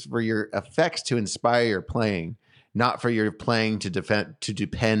idea is for your effects to inspire your playing, not for your playing to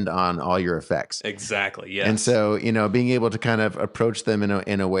depend on all your effects. Exactly. Yes. And so, being able to kind of approach them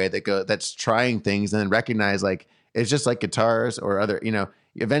in a way that's trying things and then recognize like, it's just like guitars or other,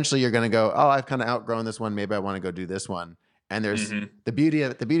 eventually you're going to go, oh, I've kind of outgrown this one. Maybe I want to go do this one. And there's the beauty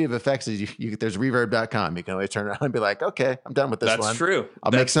of effects is there's reverb.com. You can always turn around and be like, okay, I'm done with this one. That's true.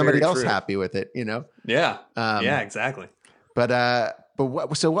 I'll make somebody else happy with it, Yeah. Exactly.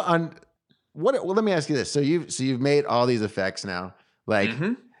 Let me ask you this. So you've made all these effects now, like,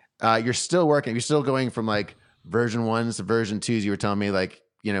 you're still working, you're still going from like version 1s to version 2s. You were telling me like,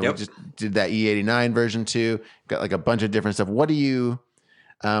 we just did that E89 version 2, got like a bunch of different stuff. What do you,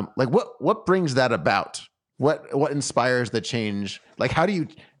 what brings that about? What inspires the change? Like, how do you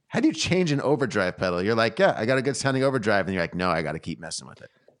change an overdrive pedal? You're like, yeah, I got a good sounding overdrive. And you're like, no, I got to keep messing with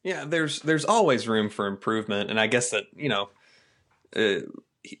it. Yeah. There's always room for improvement. And I guess that,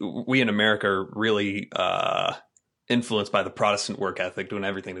 we in America are really influenced by the Protestant work ethic, doing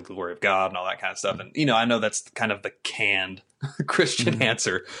everything to the glory of God and all that kind of stuff. And, I know that's kind of the canned Christian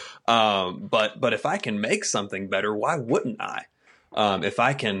answer. But if I can make something better, why wouldn't I? If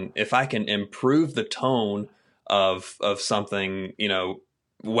I can improve the tone of something,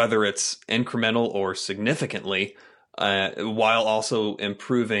 whether it's incremental or significantly, while also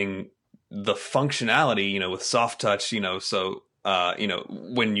improving the functionality, with soft touch,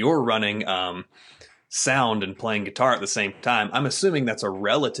 when you're running sound and playing guitar at the same time, I'm assuming that's a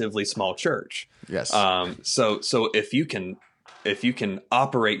relatively small church. Yes. So if you can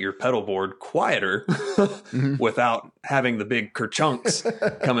operate your pedal board quieter without having the big kerchunks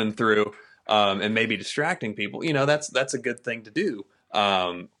coming through and maybe distracting people, that's a good thing to do.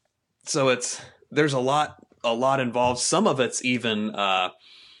 So there's a lot involved. Some of it's even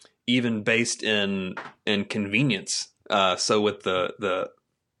based in convenience. So with the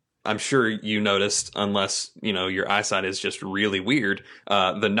I'm sure you noticed, unless, your eyesight is just really weird,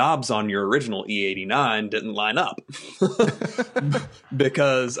 the knobs on your original E89 didn't line up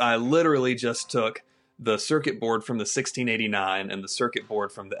because I literally just took the circuit board from the 1689 and the circuit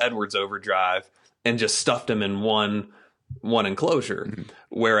board from the Edwards overdrive and just stuffed them in one enclosure.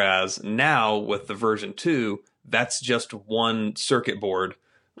 Whereas now with the version 2, that's just one circuit board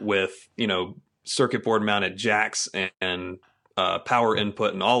with, circuit board mounted jacks and power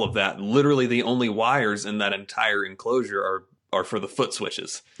input and all of that. Literally the only wires in that entire enclosure are for the foot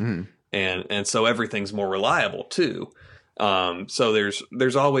switches. And so everything's more reliable too. So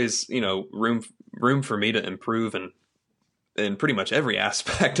there's always, room for me to improve in pretty much every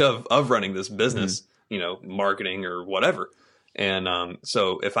aspect of running this business, marketing or whatever. And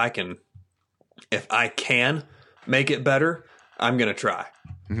so if I can make it better, I'm going to try.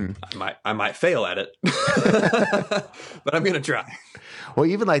 I might fail at it, but I'm going to try. Well,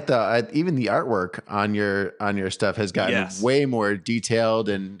 even like the artwork on your stuff has gotten way more detailed.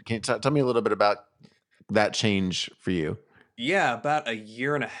 And can you tell me a little bit about that change for you? Yeah, about a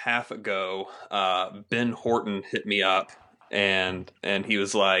year and a half ago, Ben Horton hit me up, and he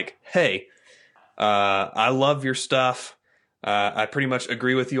was like, "Hey, I love your stuff. I pretty much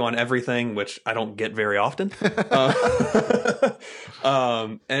agree with you on everything," which I don't get very often.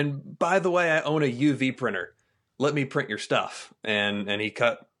 And by the way, I own a UV printer. Let me print your stuff. And he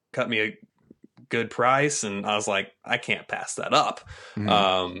cut me a good price, and I was like, I can't pass that up.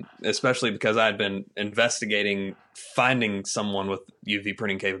 Especially because I had been investigating finding someone with UV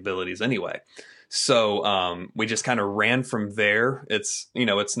printing capabilities anyway. So we just kind of ran from there. It's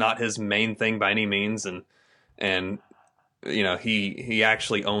not his main thing by any means, and he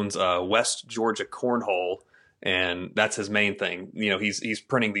actually owns a West Georgia cornhole, and that's his main thing. He's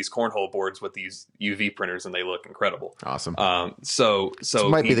printing these cornhole boards with these UV printers, and they look incredible. Awesome. So this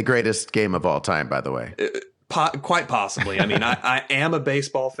might be the greatest game of all time, by the way. Quite possibly. I mean, I am a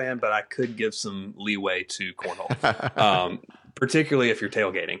baseball fan, but I could give some leeway to cornhole, particularly if you're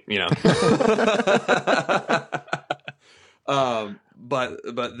tailgating.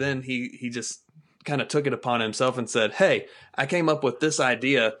 But then he just kind of took it upon himself and said, "Hey, I came up with this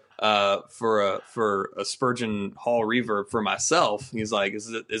idea for a Spurgeon Hall reverb for myself." He's like,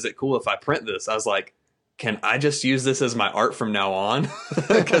 "Is it cool if I print this?" I was like, "Can I just use this as my art from now on?"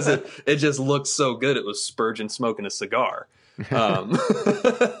 Because it just looked so good. It was Spurgeon smoking a cigar.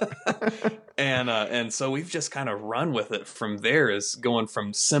 And so we've just kind of run with it from there, is going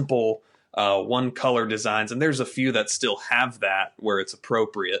from simple one color designs. And there's a few that still have that where it's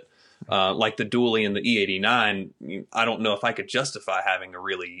appropriate. Like the dually and the E89, I don't know if I could justify having a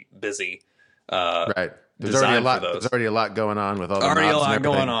really busy right. There's already a lot going on with all the already knobs a lot and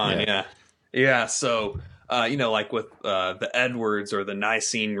everything. going on. Yeah. So like with the Edwards or the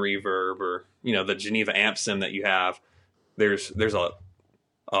Nicene reverb or the Geneva amp sim that you have, there's a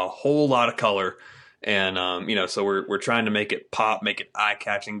whole lot of color, and so we're trying to make it pop, make it eye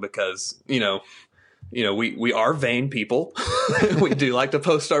catching, because we are vain people. We do like to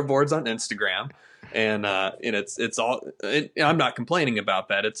post our boards on Instagram, and it's all. I'm not complaining about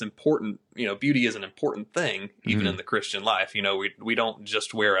that. It's important. Beauty is an important thing, even in the Christian life. We don't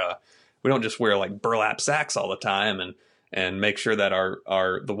just wear like burlap sacks all the time, and make sure that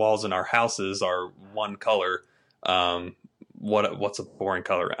the walls in our houses are one color. What's a boring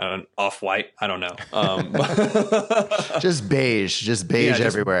color? Off-white? I don't know. Just beige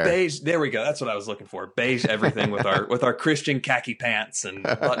everywhere. Beige. There we go. That's what I was looking for. Beige everything with our Christian khaki pants and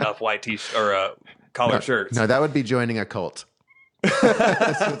button-up white t-shirt or collared shirts. No, that would be joining a cult.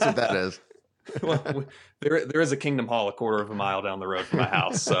 That's what that is. Well, there is a Kingdom Hall a quarter of a mile down the road from my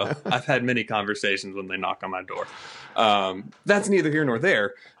house, so I've had many conversations when they knock on my door. That's neither here nor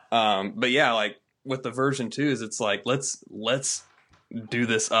there. But yeah, like with the version 2s, it's like let's do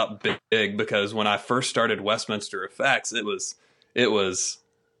this up big, because when I first started Westminster Effects, it was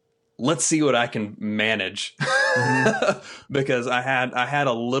let's see what I can manage. Because I had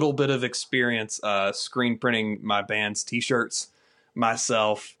a little bit of experience screen printing my band's t-shirts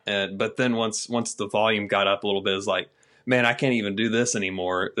myself, but then once the volume got up a little bit, it's like, man, I can't even do this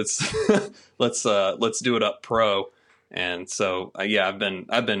anymore. Let's do it up pro. And so I've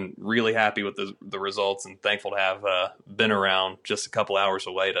been really happy with the results, and thankful to have been around just a couple hours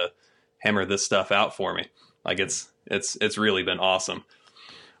away to hammer this stuff out for me. Like it's really been awesome.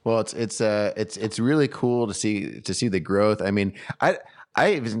 Well, it's really cool to see the growth. I mean, I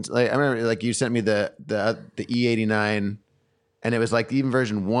remember, like, you sent me the E89, and it was like even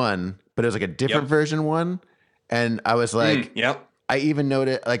version 1, but it was like a different version 1, and I was like, I even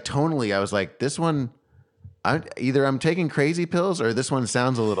noted, like, tonally, I was like, this one, I'm taking crazy pills, or this one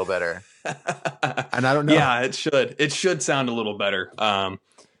sounds a little better. And I don't know. Yeah, it should sound a little better.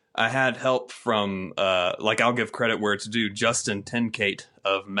 I had help from, I'll give credit where it's due. Justin Tenkate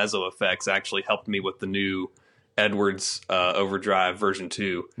of Mezzo Effects actually helped me with the new Edwards Overdrive version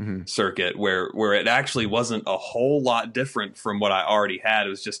 2 circuit, where it actually wasn't a whole lot different from what I already had. It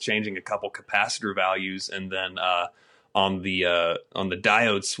was just changing a couple capacitor values, and then on the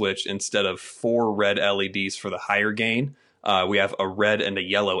diode switch, instead of 4 red LEDs for the higher gain, we have a red and a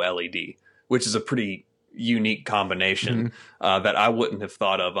yellow LED, which is a pretty unique combination that I wouldn't have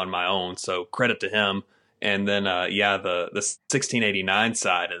thought of on my own. So credit to him. And then the 1689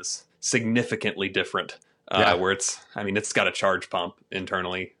 side is significantly different, where it's got a charge pump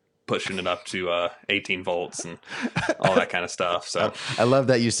internally pushing it up to 18 volts and all that kind of stuff. So I love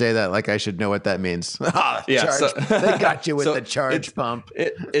that you say that like I should know what that means. They got you with the charge pump.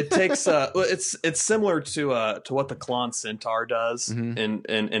 It takes it's similar to what the Klon Centaur does, and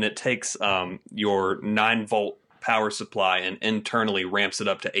it takes your 9-volt power supply and internally ramps it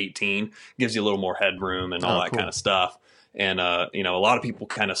up to 18, gives you a little more headroom and all that kind of stuff. And, you know, a lot of people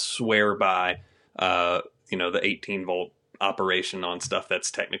kind of swear by, you know, the 18 volt operation on stuff that's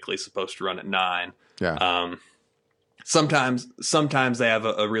technically supposed to run at 9. Yeah. Sometimes they have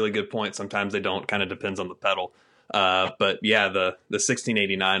a really good point. Sometimes they don't. Kind of depends on the pedal. But yeah, the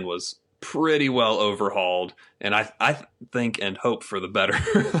 1689 was pretty well overhauled, and I think and hope for the better.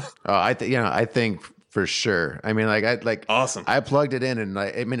 Oh, I think for sure. I mean, Awesome. I plugged it in, and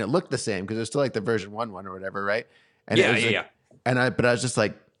I mean, it looked the same because it was still like the version 1 or whatever, right? And Yeah. But I was just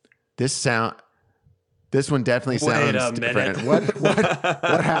like, this one definitely sounds different. What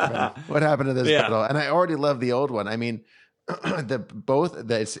happened? What happened to this pedal? And I already love the old one. I mean,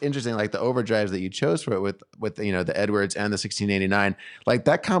 it's interesting, like the overdrives that you chose for it with you know, the Edwards and the 1689, like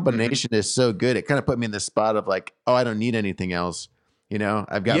that combination is so good. It kind of put me in the spot of like, oh, I don't need anything else. You know,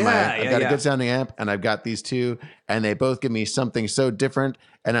 I've got a good sounding amp, and I've got these two, and they both give me something so different,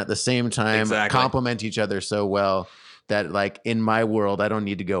 and at the same time complement each other so well that, like, in my world, I don't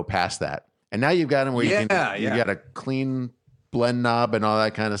need to go past that. And now you've got them where you've got a clean blend knob and all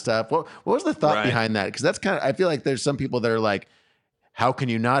that kind of stuff. What was the thought behind that? Because that's kind of, I feel like there's some people that are like, how can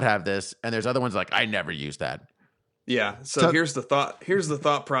you not have this? And there's other ones like, I never use that. Yeah. So here's the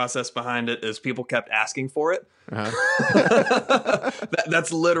thought process behind it is people kept asking for it. Uh-huh.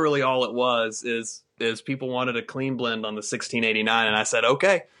 That's literally all it was, is people wanted a clean blend on the 1689. And I said,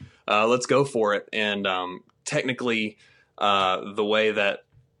 okay, let's go for it. And technically, the way that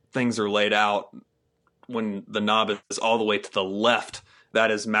things are laid out, when the knob is all the way to the left,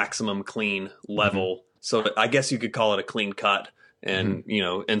 that is maximum clean level. Mm-hmm. So I guess you could call it a clean cut, and, you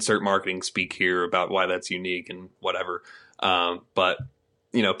know, insert marketing speak here about why that's unique and whatever. But,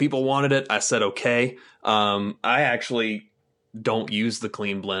 you know, people wanted it. I said, okay. I actually don't use the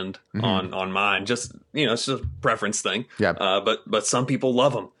clean blend on mine. Just, you know, it's just a preference thing. Yeah. But some people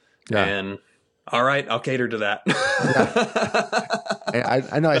love them. Yeah. And all right, I'll cater to that. Yeah.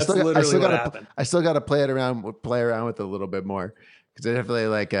 I know. I still got to play around with it a little bit more, because I definitely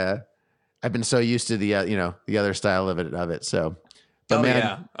like. I've been so used to the you know, the other style of it. So, but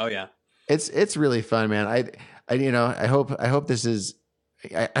oh yeah, it's really fun, man. I you know, I hope this is.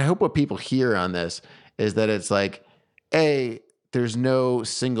 I hope what people hear on this is that it's like, A, there's no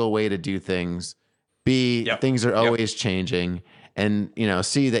single way to do things. B, things are always changing, and, you know,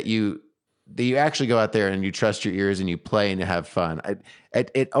 C, that you actually go out there and you trust your ears and you play and you have fun.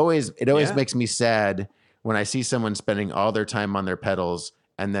 It always makes me sad when I see someone spending all their time on their pedals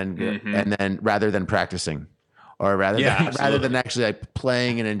and then rather than practicing, or rather than actually like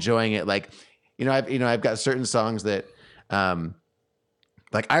playing and enjoying it. Like, I've got certain songs that,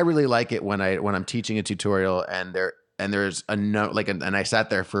 like, I really like it when I'm teaching a tutorial and there's a note, like, and I sat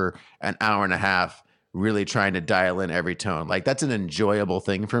there for an hour and a half really trying to dial in every tone. Like, that's an enjoyable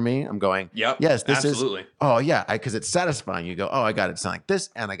thing for me. I'm going, yes, this absolutely. Because it's satisfying. You go, oh, I got it to sound like this,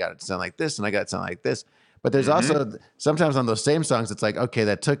 and I got it to sound like this, and I got it to sound like this. But there's also sometimes on those same songs, it's like, okay,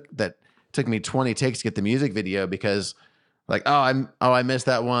 that took me 20 takes to get the music video, because like, I missed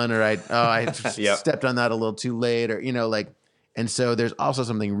that one, or I stepped on that a little too late, or, like, and so there's also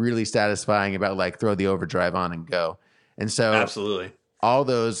something really satisfying about, like, throw the overdrive on and go. And so absolutely, all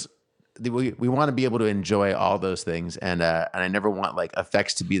those, we want to be able to enjoy all those things. And I never want, like,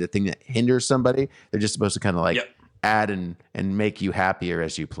 effects to be the thing that hinders somebody. They're just supposed to kind of like add and make you happier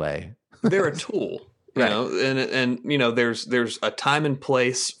as you play. They're a tool, you know, and there's a time and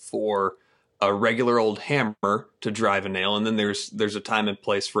place for a regular old hammer to drive a nail. And then there's a time and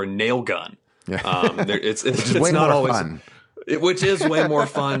place for a nail gun. Yeah. It's not always fun. Which is way more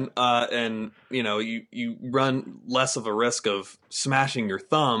fun, and you run less of a risk of smashing your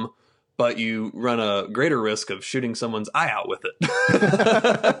thumb, but you run a greater risk of shooting someone's eye out with it.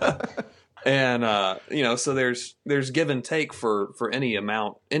 And so there's give and take for any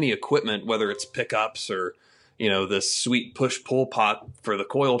equipment, whether it's pickups or this sweet push pull pot for the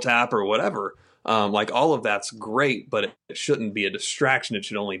coil tap or whatever. Like, all of that's great, but it shouldn't be a distraction. It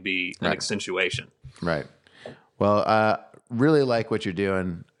should only be an accentuation. Right. Well, really like what you're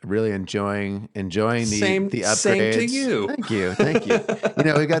doing. Really enjoying the upgrades. Same to you. Thank you.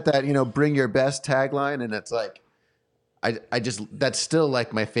 We got that, bring your best tagline, and it's like, that's still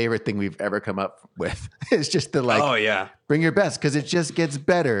like my favorite thing we've ever come up with. It's just the, like, bring your best, because it just gets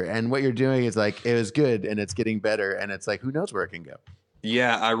better. And what you're doing is like, it was good and it's getting better, and it's like, who knows where it can go.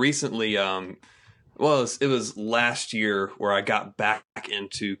 Yeah. I recently, it was last year where I got back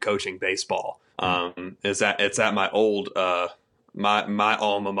into coaching baseball. It's at my old, my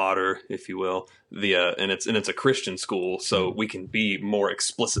alma mater, if you will, and it's a Christian school, so we can be more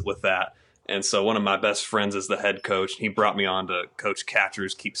explicit with that. And so one of my best friends is the head coach. He brought me on to coach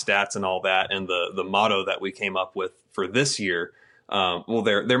catchers, keep stats and all that. And the motto that we came up with for this year, well,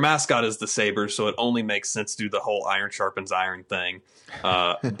 their mascot is the Sabres, so it only makes sense to do the whole iron sharpens iron thing.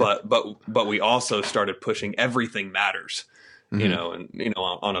 But we also started pushing everything matters, you know, and, you know,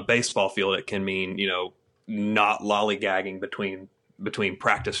 on a baseball field, it can mean, you know, not lollygagging between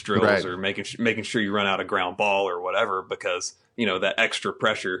practice drills, right, or making sure you run out a ground ball or whatever, because, you know, that extra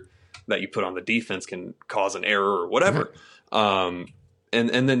pressure that you put on the defense can cause an error or whatever. And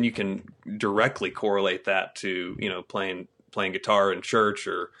then you can directly correlate that to, you know, playing guitar in church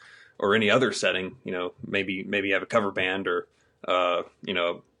or any other setting. You know, maybe you have a cover band or, you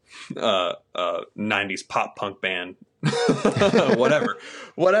know, 90s pop punk band, whatever.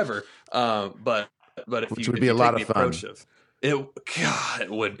 But if which you would if be you a lot take of the fun. approach of it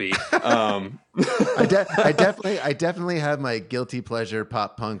would be. I definitely have my guilty pleasure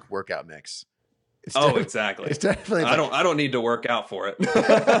pop punk workout mix. Exactly. It's definitely. I don't need to work out for it.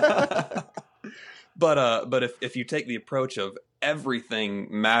 But if you take the approach of everything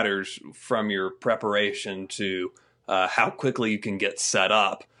matters, from your preparation to how quickly you can get set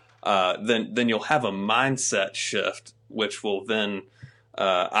up, then you'll have a mindset shift, which will then,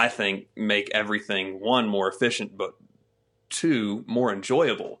 I think, make everything, one, more efficient, but two, more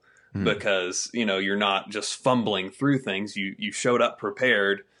enjoyable, because, you know, you're not just fumbling through things. You showed up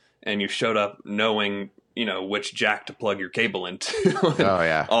prepared, and you showed up knowing, you know, which jack to plug your cable into.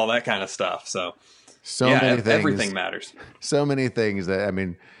 And all that kind of stuff. So many things. Everything matters. So many things that, I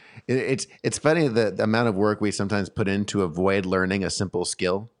mean, it's funny the amount of work we sometimes put in to avoid learning a simple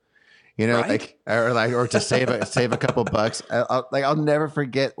skill. You know, right? or to save a couple bucks. I'll never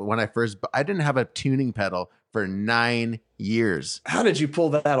forget when I didn't have a tuning pedal for 9 years. How did you pull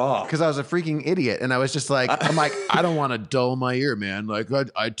that off? Because I was a freaking idiot, and I was just like, I don't want to dull my ear, man. Like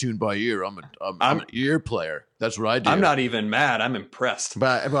I tune by ear. I'm an ear player. That's what I do. I'm not even mad. I'm impressed.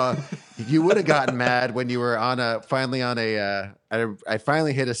 But well, you would have gotten mad when you were I finally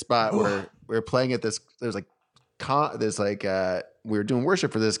hit a spot where we were playing at this. There's like we were doing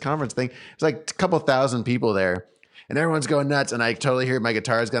worship for this conference thing. It's like a couple thousand people there, and everyone's going nuts. And I totally hear my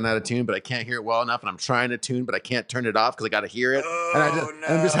guitar's gone out of tune, but I can't hear it well enough. And I'm trying to tune, but I can't turn it off because I got to hear it. And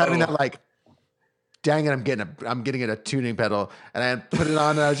I'm just having that like, dang it, I'm getting a tuning pedal, and I put it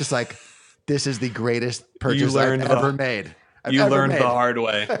on, and I was just like, this is the greatest purchase I've ever made. You learned the hard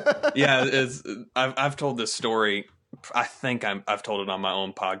way. Yeah, I've told this story. I think I've told it on my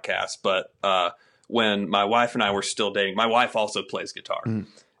own podcast, but when my wife and I were still dating, my wife also plays guitar,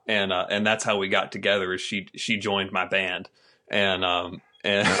 and that's how we got together. Is she joined my band, and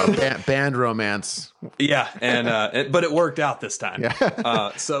band romance. Yeah, but it worked out this time.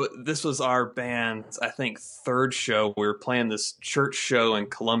 Yeah. So this was our band's, I think, third show. We were playing this church show in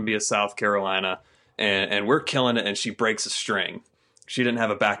Columbia, South Carolina, and we're killing it. And she breaks a string. She didn't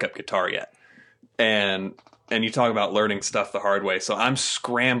have a backup guitar yet, and you talk about learning stuff the hard way. So I'm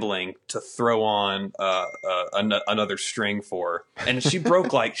scrambling to throw on another string for her, and she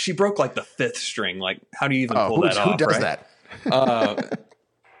broke like the fifth string. Like, how do you even pull that off? Who does right? that?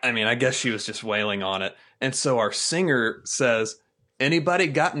 I mean, I guess she was just wailing on it. And so our singer says, "Anybody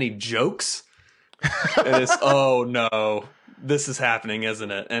got any jokes?" And it's, oh no, this is happening,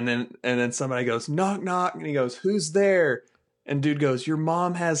 isn't it? And then somebody goes, "Knock, knock." And he goes, "Who's there?" And dude goes, "Your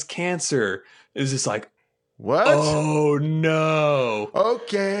mom has cancer." It's just like, what? Oh no.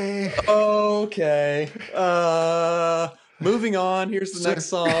 Okay. Moving on. Here's the next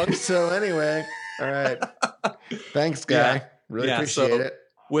song. So anyway, all right. Thanks, guy. Yeah. Really appreciate it.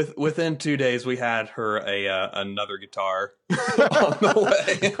 Within 2 days, we had her another guitar on the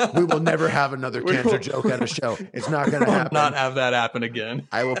way. We will never have another cancer joke at a show. It's not going to happen. Not have that happen again.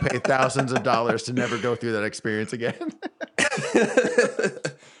 I will pay thousands of dollars to never go through that experience again.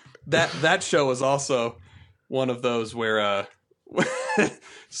 That show was also one of those where,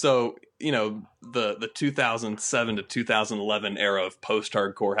 so, you know, the 2007 to 2011 era of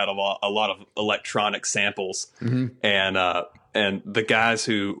post-hardcore had a lot of electronic samples, and the guys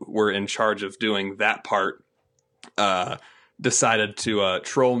who were in charge of doing that part decided to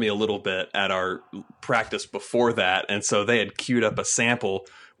troll me a little bit at our practice before that, and so they had queued up a sample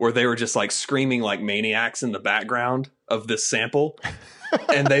where they were just like screaming like maniacs in the background of this sample,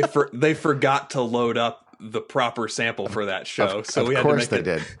 and they forgot to load up the proper sample for that show. So we had to make they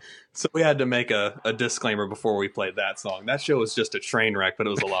did. So we had to make a disclaimer before we played that song. That show was just a train wreck, but it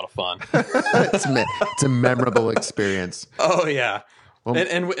was a lot of fun. It's a memorable experience. Oh yeah. Well,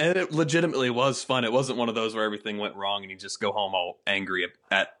 and it legitimately was fun. It wasn't one of those where everything went wrong and you just go home all angry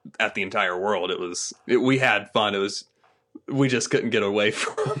at the entire world. We had fun. We just couldn't get away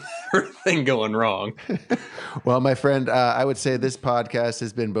from everything. anything going wrong. Well, my friend, I would say this podcast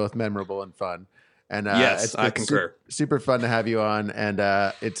has been both memorable and fun. And Yes, I concur. Super fun to have you on. And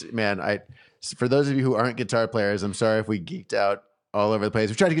for those of you who aren't guitar players, I'm sorry if we geeked out all over the place.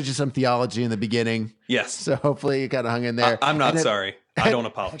 We tried to get you some theology in the beginning. Yes. So hopefully you kind of hung in there. I'm not sorry. I don't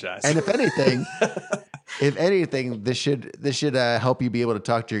apologize. And if anything, this should help you be able to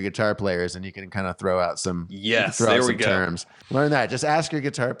talk to your guitar players, and you can kind of throw out some terms. Learn that. Just ask your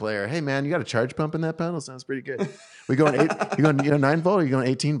guitar player, "Hey man, you got a charge pump in that pedal? Sounds pretty good." We going 9 volt, or you going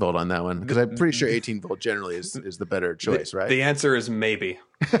 18 volt on that one? Because I'm pretty sure 18 volt generally is the better choice, right? The answer is maybe.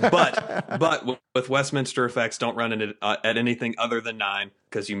 But with Westminster Effects, don't run it at anything other than 9,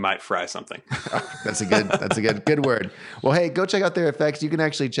 because you might fry something. That's a good word. Well, hey, go check out their effects. You can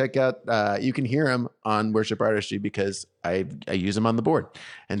actually check out. You can hear them on Worship Artistry because I use them on the board,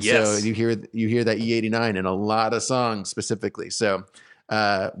 and so you hear that E89 in a lot of songs specifically. So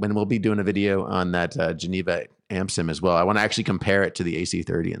when we'll be doing a video on that Geneva amp sim as well, I want to actually compare it to the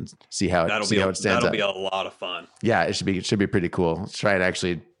AC30 and see how it stands out. That'll be a lot of fun. Yeah, it should be pretty cool. Let's try and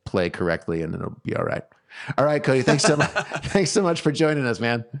actually play correctly, and it'll be all right. All right, Cody, thanks so much. Thanks so much for joining us,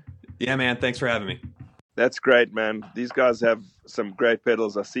 man. Yeah, man. Thanks for having me. That's great, man. These guys have some great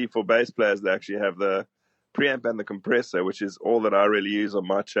pedals. I see for bass players, they actually have the preamp and the compressor, which is all that I really use on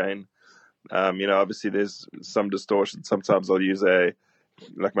my chain. Obviously there's some distortion. Sometimes I'll use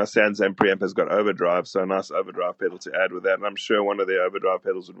like my Sanzam preamp has got overdrive, so a nice overdrive pedal to add with that. And I'm sure one of the overdrive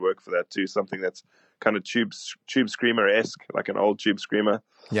pedals would work for that too. Something that's kind of tube screamer-esque, like an old tube screamer.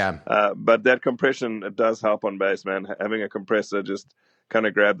 Yeah. But that compression, it does help on bass, man. Having a compressor just kind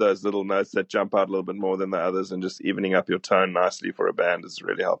of grab those little notes that jump out a little bit more than the others, and just evening up your tone nicely for a band is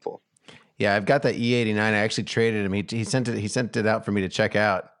really helpful. Yeah, I've got that E89. I actually traded him. He sent it out for me to check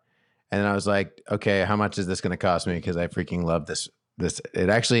out, and then I was like, okay, how much is this going to cost me? Because I freaking love this. It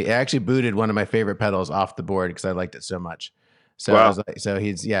actually booted one of my favorite pedals off the board because I liked it so much. So wow. I was like, so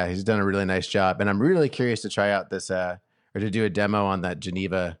he's done a really nice job, and I'm really curious to try out this or to do a demo on that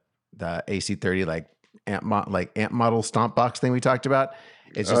Geneva, the AC30 amp model stomp box thing we talked about.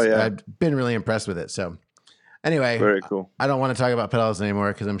 It's just I've been really impressed with it. So anyway, very cool. I don't want to talk about pedals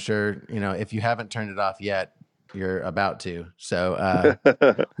anymore because I'm sure if you haven't turned it off yet, you're about to. So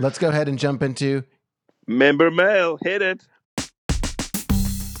let's go ahead and jump into member mail. Hit it.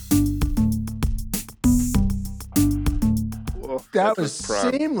 That was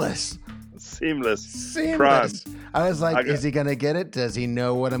seamless. Prime. I was like, is he going to get it? Does he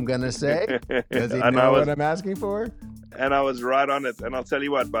know what I'm going to say? Does he know what I'm asking for? And I was right on it. And I'll tell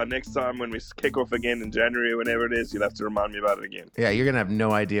you what, by next time when we kick off again in January, whenever it is, you'll have to remind me about it again. Yeah, you're going to have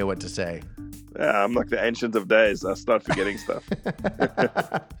no idea what to say. Yeah, I'm like the Ancient of Days. I start forgetting stuff.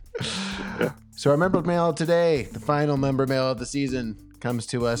 So our member mail today, the final member mail of the season, comes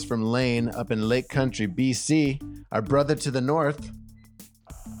to us from Lane up in Lake Country, BC, our brother to the north.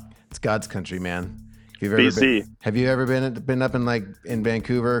 It's God's country, man. Have you ever been up in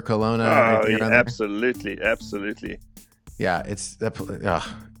Vancouver, Kelowna? Oh, yeah, absolutely. Yeah, it's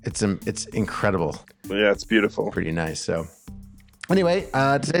incredible. Yeah, it's beautiful. Pretty nice. So anyway,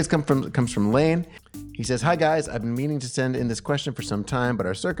 today's comes from Lane. He says, "Hi guys, I've been meaning to send in this question for some time, but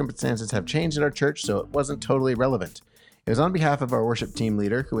our circumstances have changed at our church, so it wasn't totally relevant. It was on behalf of our worship team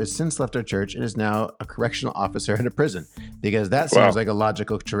leader, who has since left our church and is now a correctional officer at a prison, because that seems like a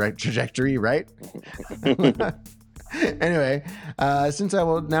logical trajectory, right?" Anyway, since I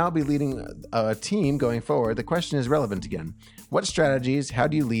will now be leading a team going forward, the question is relevant again. What strategies, how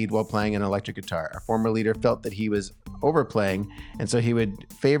do you lead while playing an electric guitar? Our former leader felt that he was overplaying, and so he would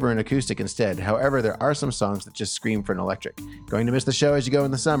favor an acoustic instead. However, there are some songs that just scream for an electric. Going to miss the show as you go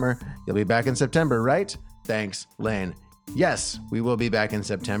in the summer. You'll be back in September, right? Thanks, Lane. Yes, we will be back in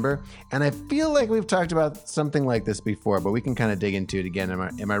September, and I feel like we've talked about something like this before, but we can kind of dig into it again.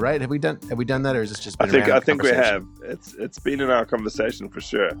 Am I right? Have we done that, or is this just been I think we have. It's been in our conversation for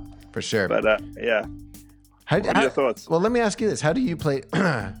sure. But yeah. What are your thoughts? Well, let me ask you this: how do you play?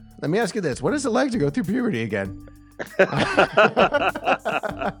 Let me ask you this: what is it like to go through puberty again? Let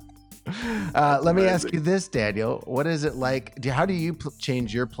me ask you this, Daniel: what is it like? How do you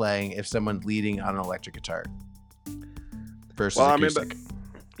change your playing if someone's leading on an electric guitar versus acoustic?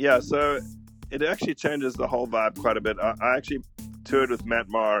 So it actually changes the whole vibe quite a bit. I actually toured with Matt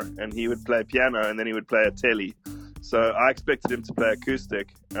Maher, and he would play piano and then he would play a telly. So I expected him to play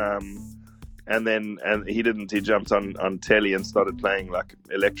acoustic, and he didn't. He jumped on telly and started playing like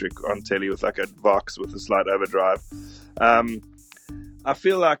electric on telly with like a Vox with a slight overdrive. I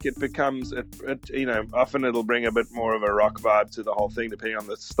feel like it becomes, often it'll bring a bit more of a rock vibe to the whole thing, depending on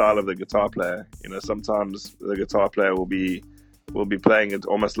the style of the guitar player. Sometimes the guitar player will be will be playing it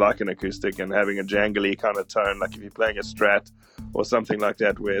almost like an acoustic and having a jangly kind of tone, like if you're playing a Strat or something like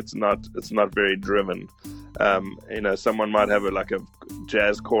that, where it's not very driven. Someone might have a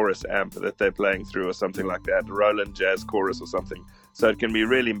jazz chorus amp that they're playing through or something like that, Roland jazz chorus or something. So it can be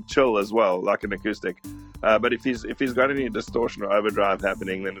really chill as well, like an acoustic. But if he's got any distortion or overdrive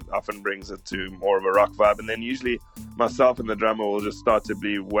happening, then it often brings it to more of a rock vibe. And then usually myself and the drummer will just start to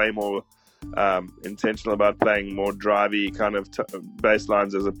be way more intentional about playing more drivey kind of bass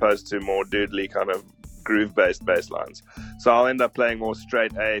lines as opposed to more doodly kind of groove-based bass lines. So I'll end up playing more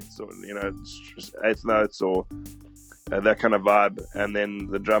straight eighths or eighth notes or that kind of vibe, and then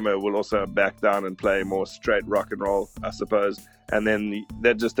the drummer will also back down and play more straight rock and roll, I suppose. And then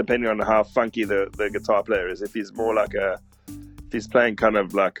that just depending on how funky the guitar player is. If he's more if he's playing kind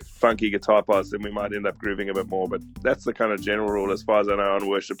of like funky guitar parts, then we might end up grooving a bit more. But that's the kind of general rule as far as I know on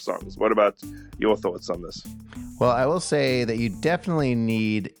worship songs. What about your thoughts on this? Well, I will say that you definitely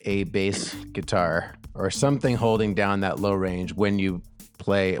need a bass guitar or something holding down that low range when you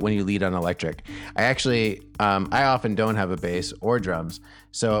lead on electric. I often don't have a bass or drums.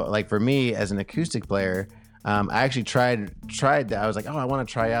 So like for me as an acoustic player, I actually tried that. I was like, I want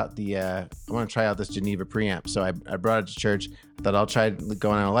to try out this Geneva preamp. So I brought it to church. I thought I'll try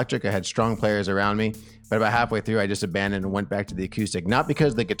going on electric. I had strong players around me, but about halfway through, I just abandoned and went back to the acoustic. Not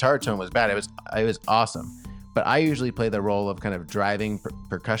because the guitar tone was bad. It was awesome. But I usually play the role of kind of driving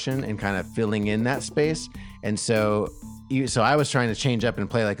percussion and kind of filling in that space. And so I was trying to change up and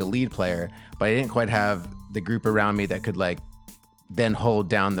play like a lead player, but I didn't quite have the group around me that could like then hold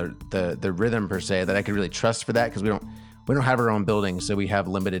down the rhythm per se that I could really trust for that, because we don't have our own building, so we have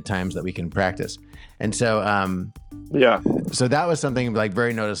limited times that we can practice. And so so that was something like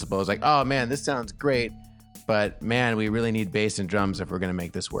very noticeable. I was like, oh man, this sounds great, but man, we really need bass and drums if we're going to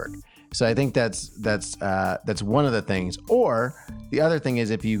make this work. So I think that's one of the things. Or the other thing is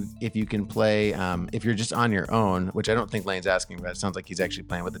if you can play, if you're just on your own, which I don't think Lane's asking about. It sounds like he's actually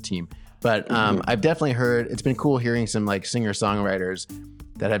playing with a team. But I've definitely heard, it's been cool hearing some like singer-songwriters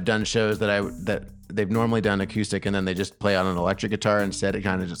that have done shows that they've normally done acoustic and then they just play on an electric guitar instead. It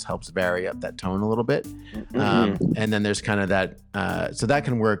kind of just helps vary up that tone a little bit. And then there's kind of that, so that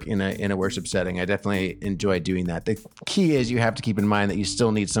can work in a worship setting. I definitely enjoy doing that. The key is you have to keep in mind that you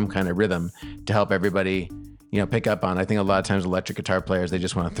still need some kind of rhythm to help everybody, pick up on. I think a lot of times electric guitar players, they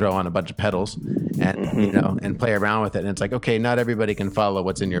just want to throw on a bunch of pedals and, and play around with it. And it's like, okay, not everybody can follow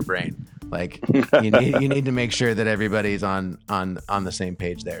what's in your brain. Like you need to make sure that everybody's on the same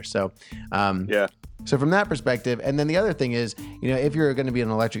page there. So, So from that perspective, and then the other thing is, if you're going to be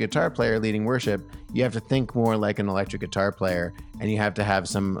an electric guitar player leading worship, you have to think more like an electric guitar player, and you have to have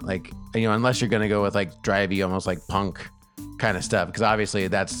some like, unless you're going to go with like drivey, almost like punk kind of stuff, because obviously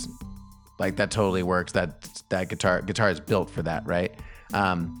that's like, that totally works. That guitar is built for that, right?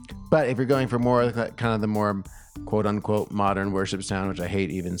 But if you're going for more kind of the more quote unquote modern worship sound, which I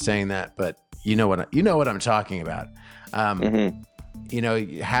hate even saying that, but you know what I'm talking about. Having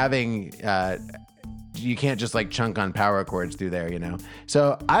you can't just like chunk on power chords through there,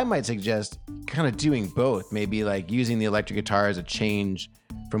 So I might suggest kind of doing both, maybe like using the electric guitar as a change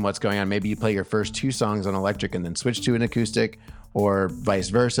from what's going on. Maybe you play your first two songs on electric and then switch to an acoustic, or vice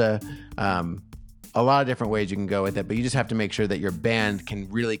versa. A lot of different ways you can go with it, but you just have to make sure that your band can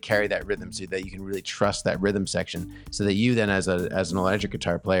really carry that rhythm, so that you can really trust that rhythm section, so that you then as an electric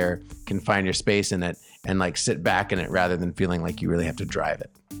guitar player can find your space in it and like sit back in it rather than feeling like you really have to drive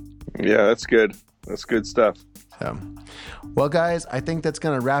it. Yeah, that's good. That's good stuff. So, well, guys, I think that's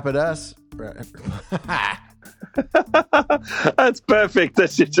going to wrap it us. That's perfect.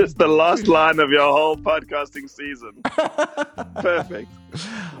 That's just the last line of your whole podcasting season. Perfect.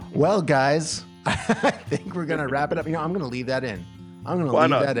 Well, guys, I think we're going to wrap it up. I'm going to leave that in.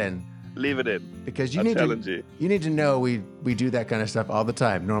 Leave it in. Because you need to know we do that kind of stuff all the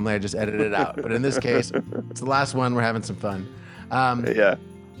time. Normally I just edit it out. But in this case, it's the last one. We're having some fun.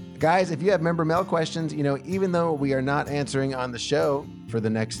 Guys, if you have member mail questions, even though we are not answering on the show for the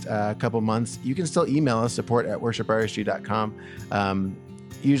next couple months, you can still email us, support@worshiprg.com.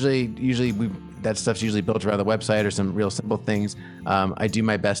 Usually that stuff's usually built around the website or some real simple things. I do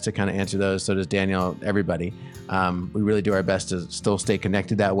my best to kind of answer those. So does Daniel, everybody. We really do our best to still stay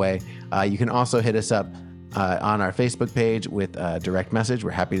connected that way. You can also hit us up on our Facebook page with a direct message. We're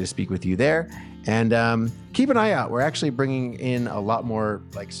happy to speak with you there. And keep an eye out. We're actually bringing in a lot more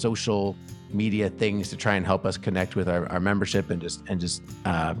like social media things to try and help us connect with our membership and just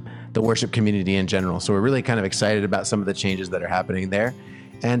the worship community in general. So we're really kind of excited about some of the changes that are happening there.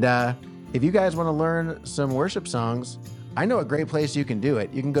 And if you guys want to learn some worship songs, I know a great place you can do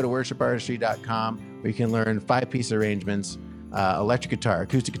it. You can go to worshipartistry.com, where you can learn 5-piece arrangements electric guitar,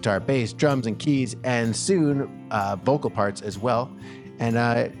 acoustic guitar, bass, drums, and keys, and soon vocal parts as well.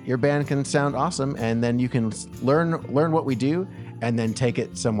 And your band can sound awesome, and then you can learn what we do, and then take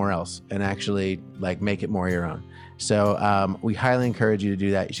it somewhere else and actually like make it more your own. So we highly encourage you to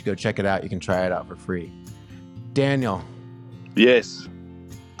do that. You should go check it out. You can try it out for free. Daniel. Yes.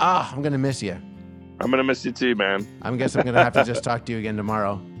 I'm gonna miss you. I'm gonna miss you too, man. I guess I'm gonna have to just talk to you again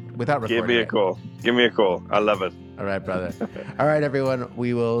tomorrow without recording. Give me a call. Give me a call. I love it. All right, brother. All right, everyone.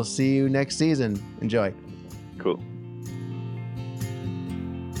 We will see you next season. Enjoy. Cool.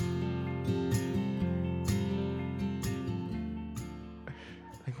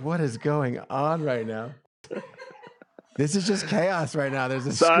 Like, what is going on right now? This is just chaos right now. There's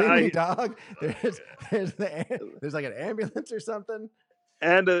a So screaming dog. There's like an ambulance or something.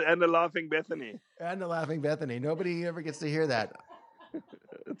 And a laughing Bethany. And a laughing Bethany. Nobody ever gets to hear that.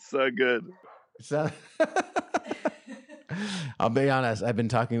 It's so good. So, I'll be honest. I've been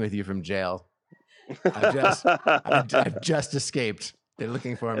talking with you from jail. I've just escaped. They're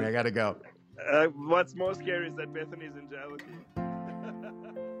looking for me. I gotta go. What's more scary is that Bethany's in jail with you.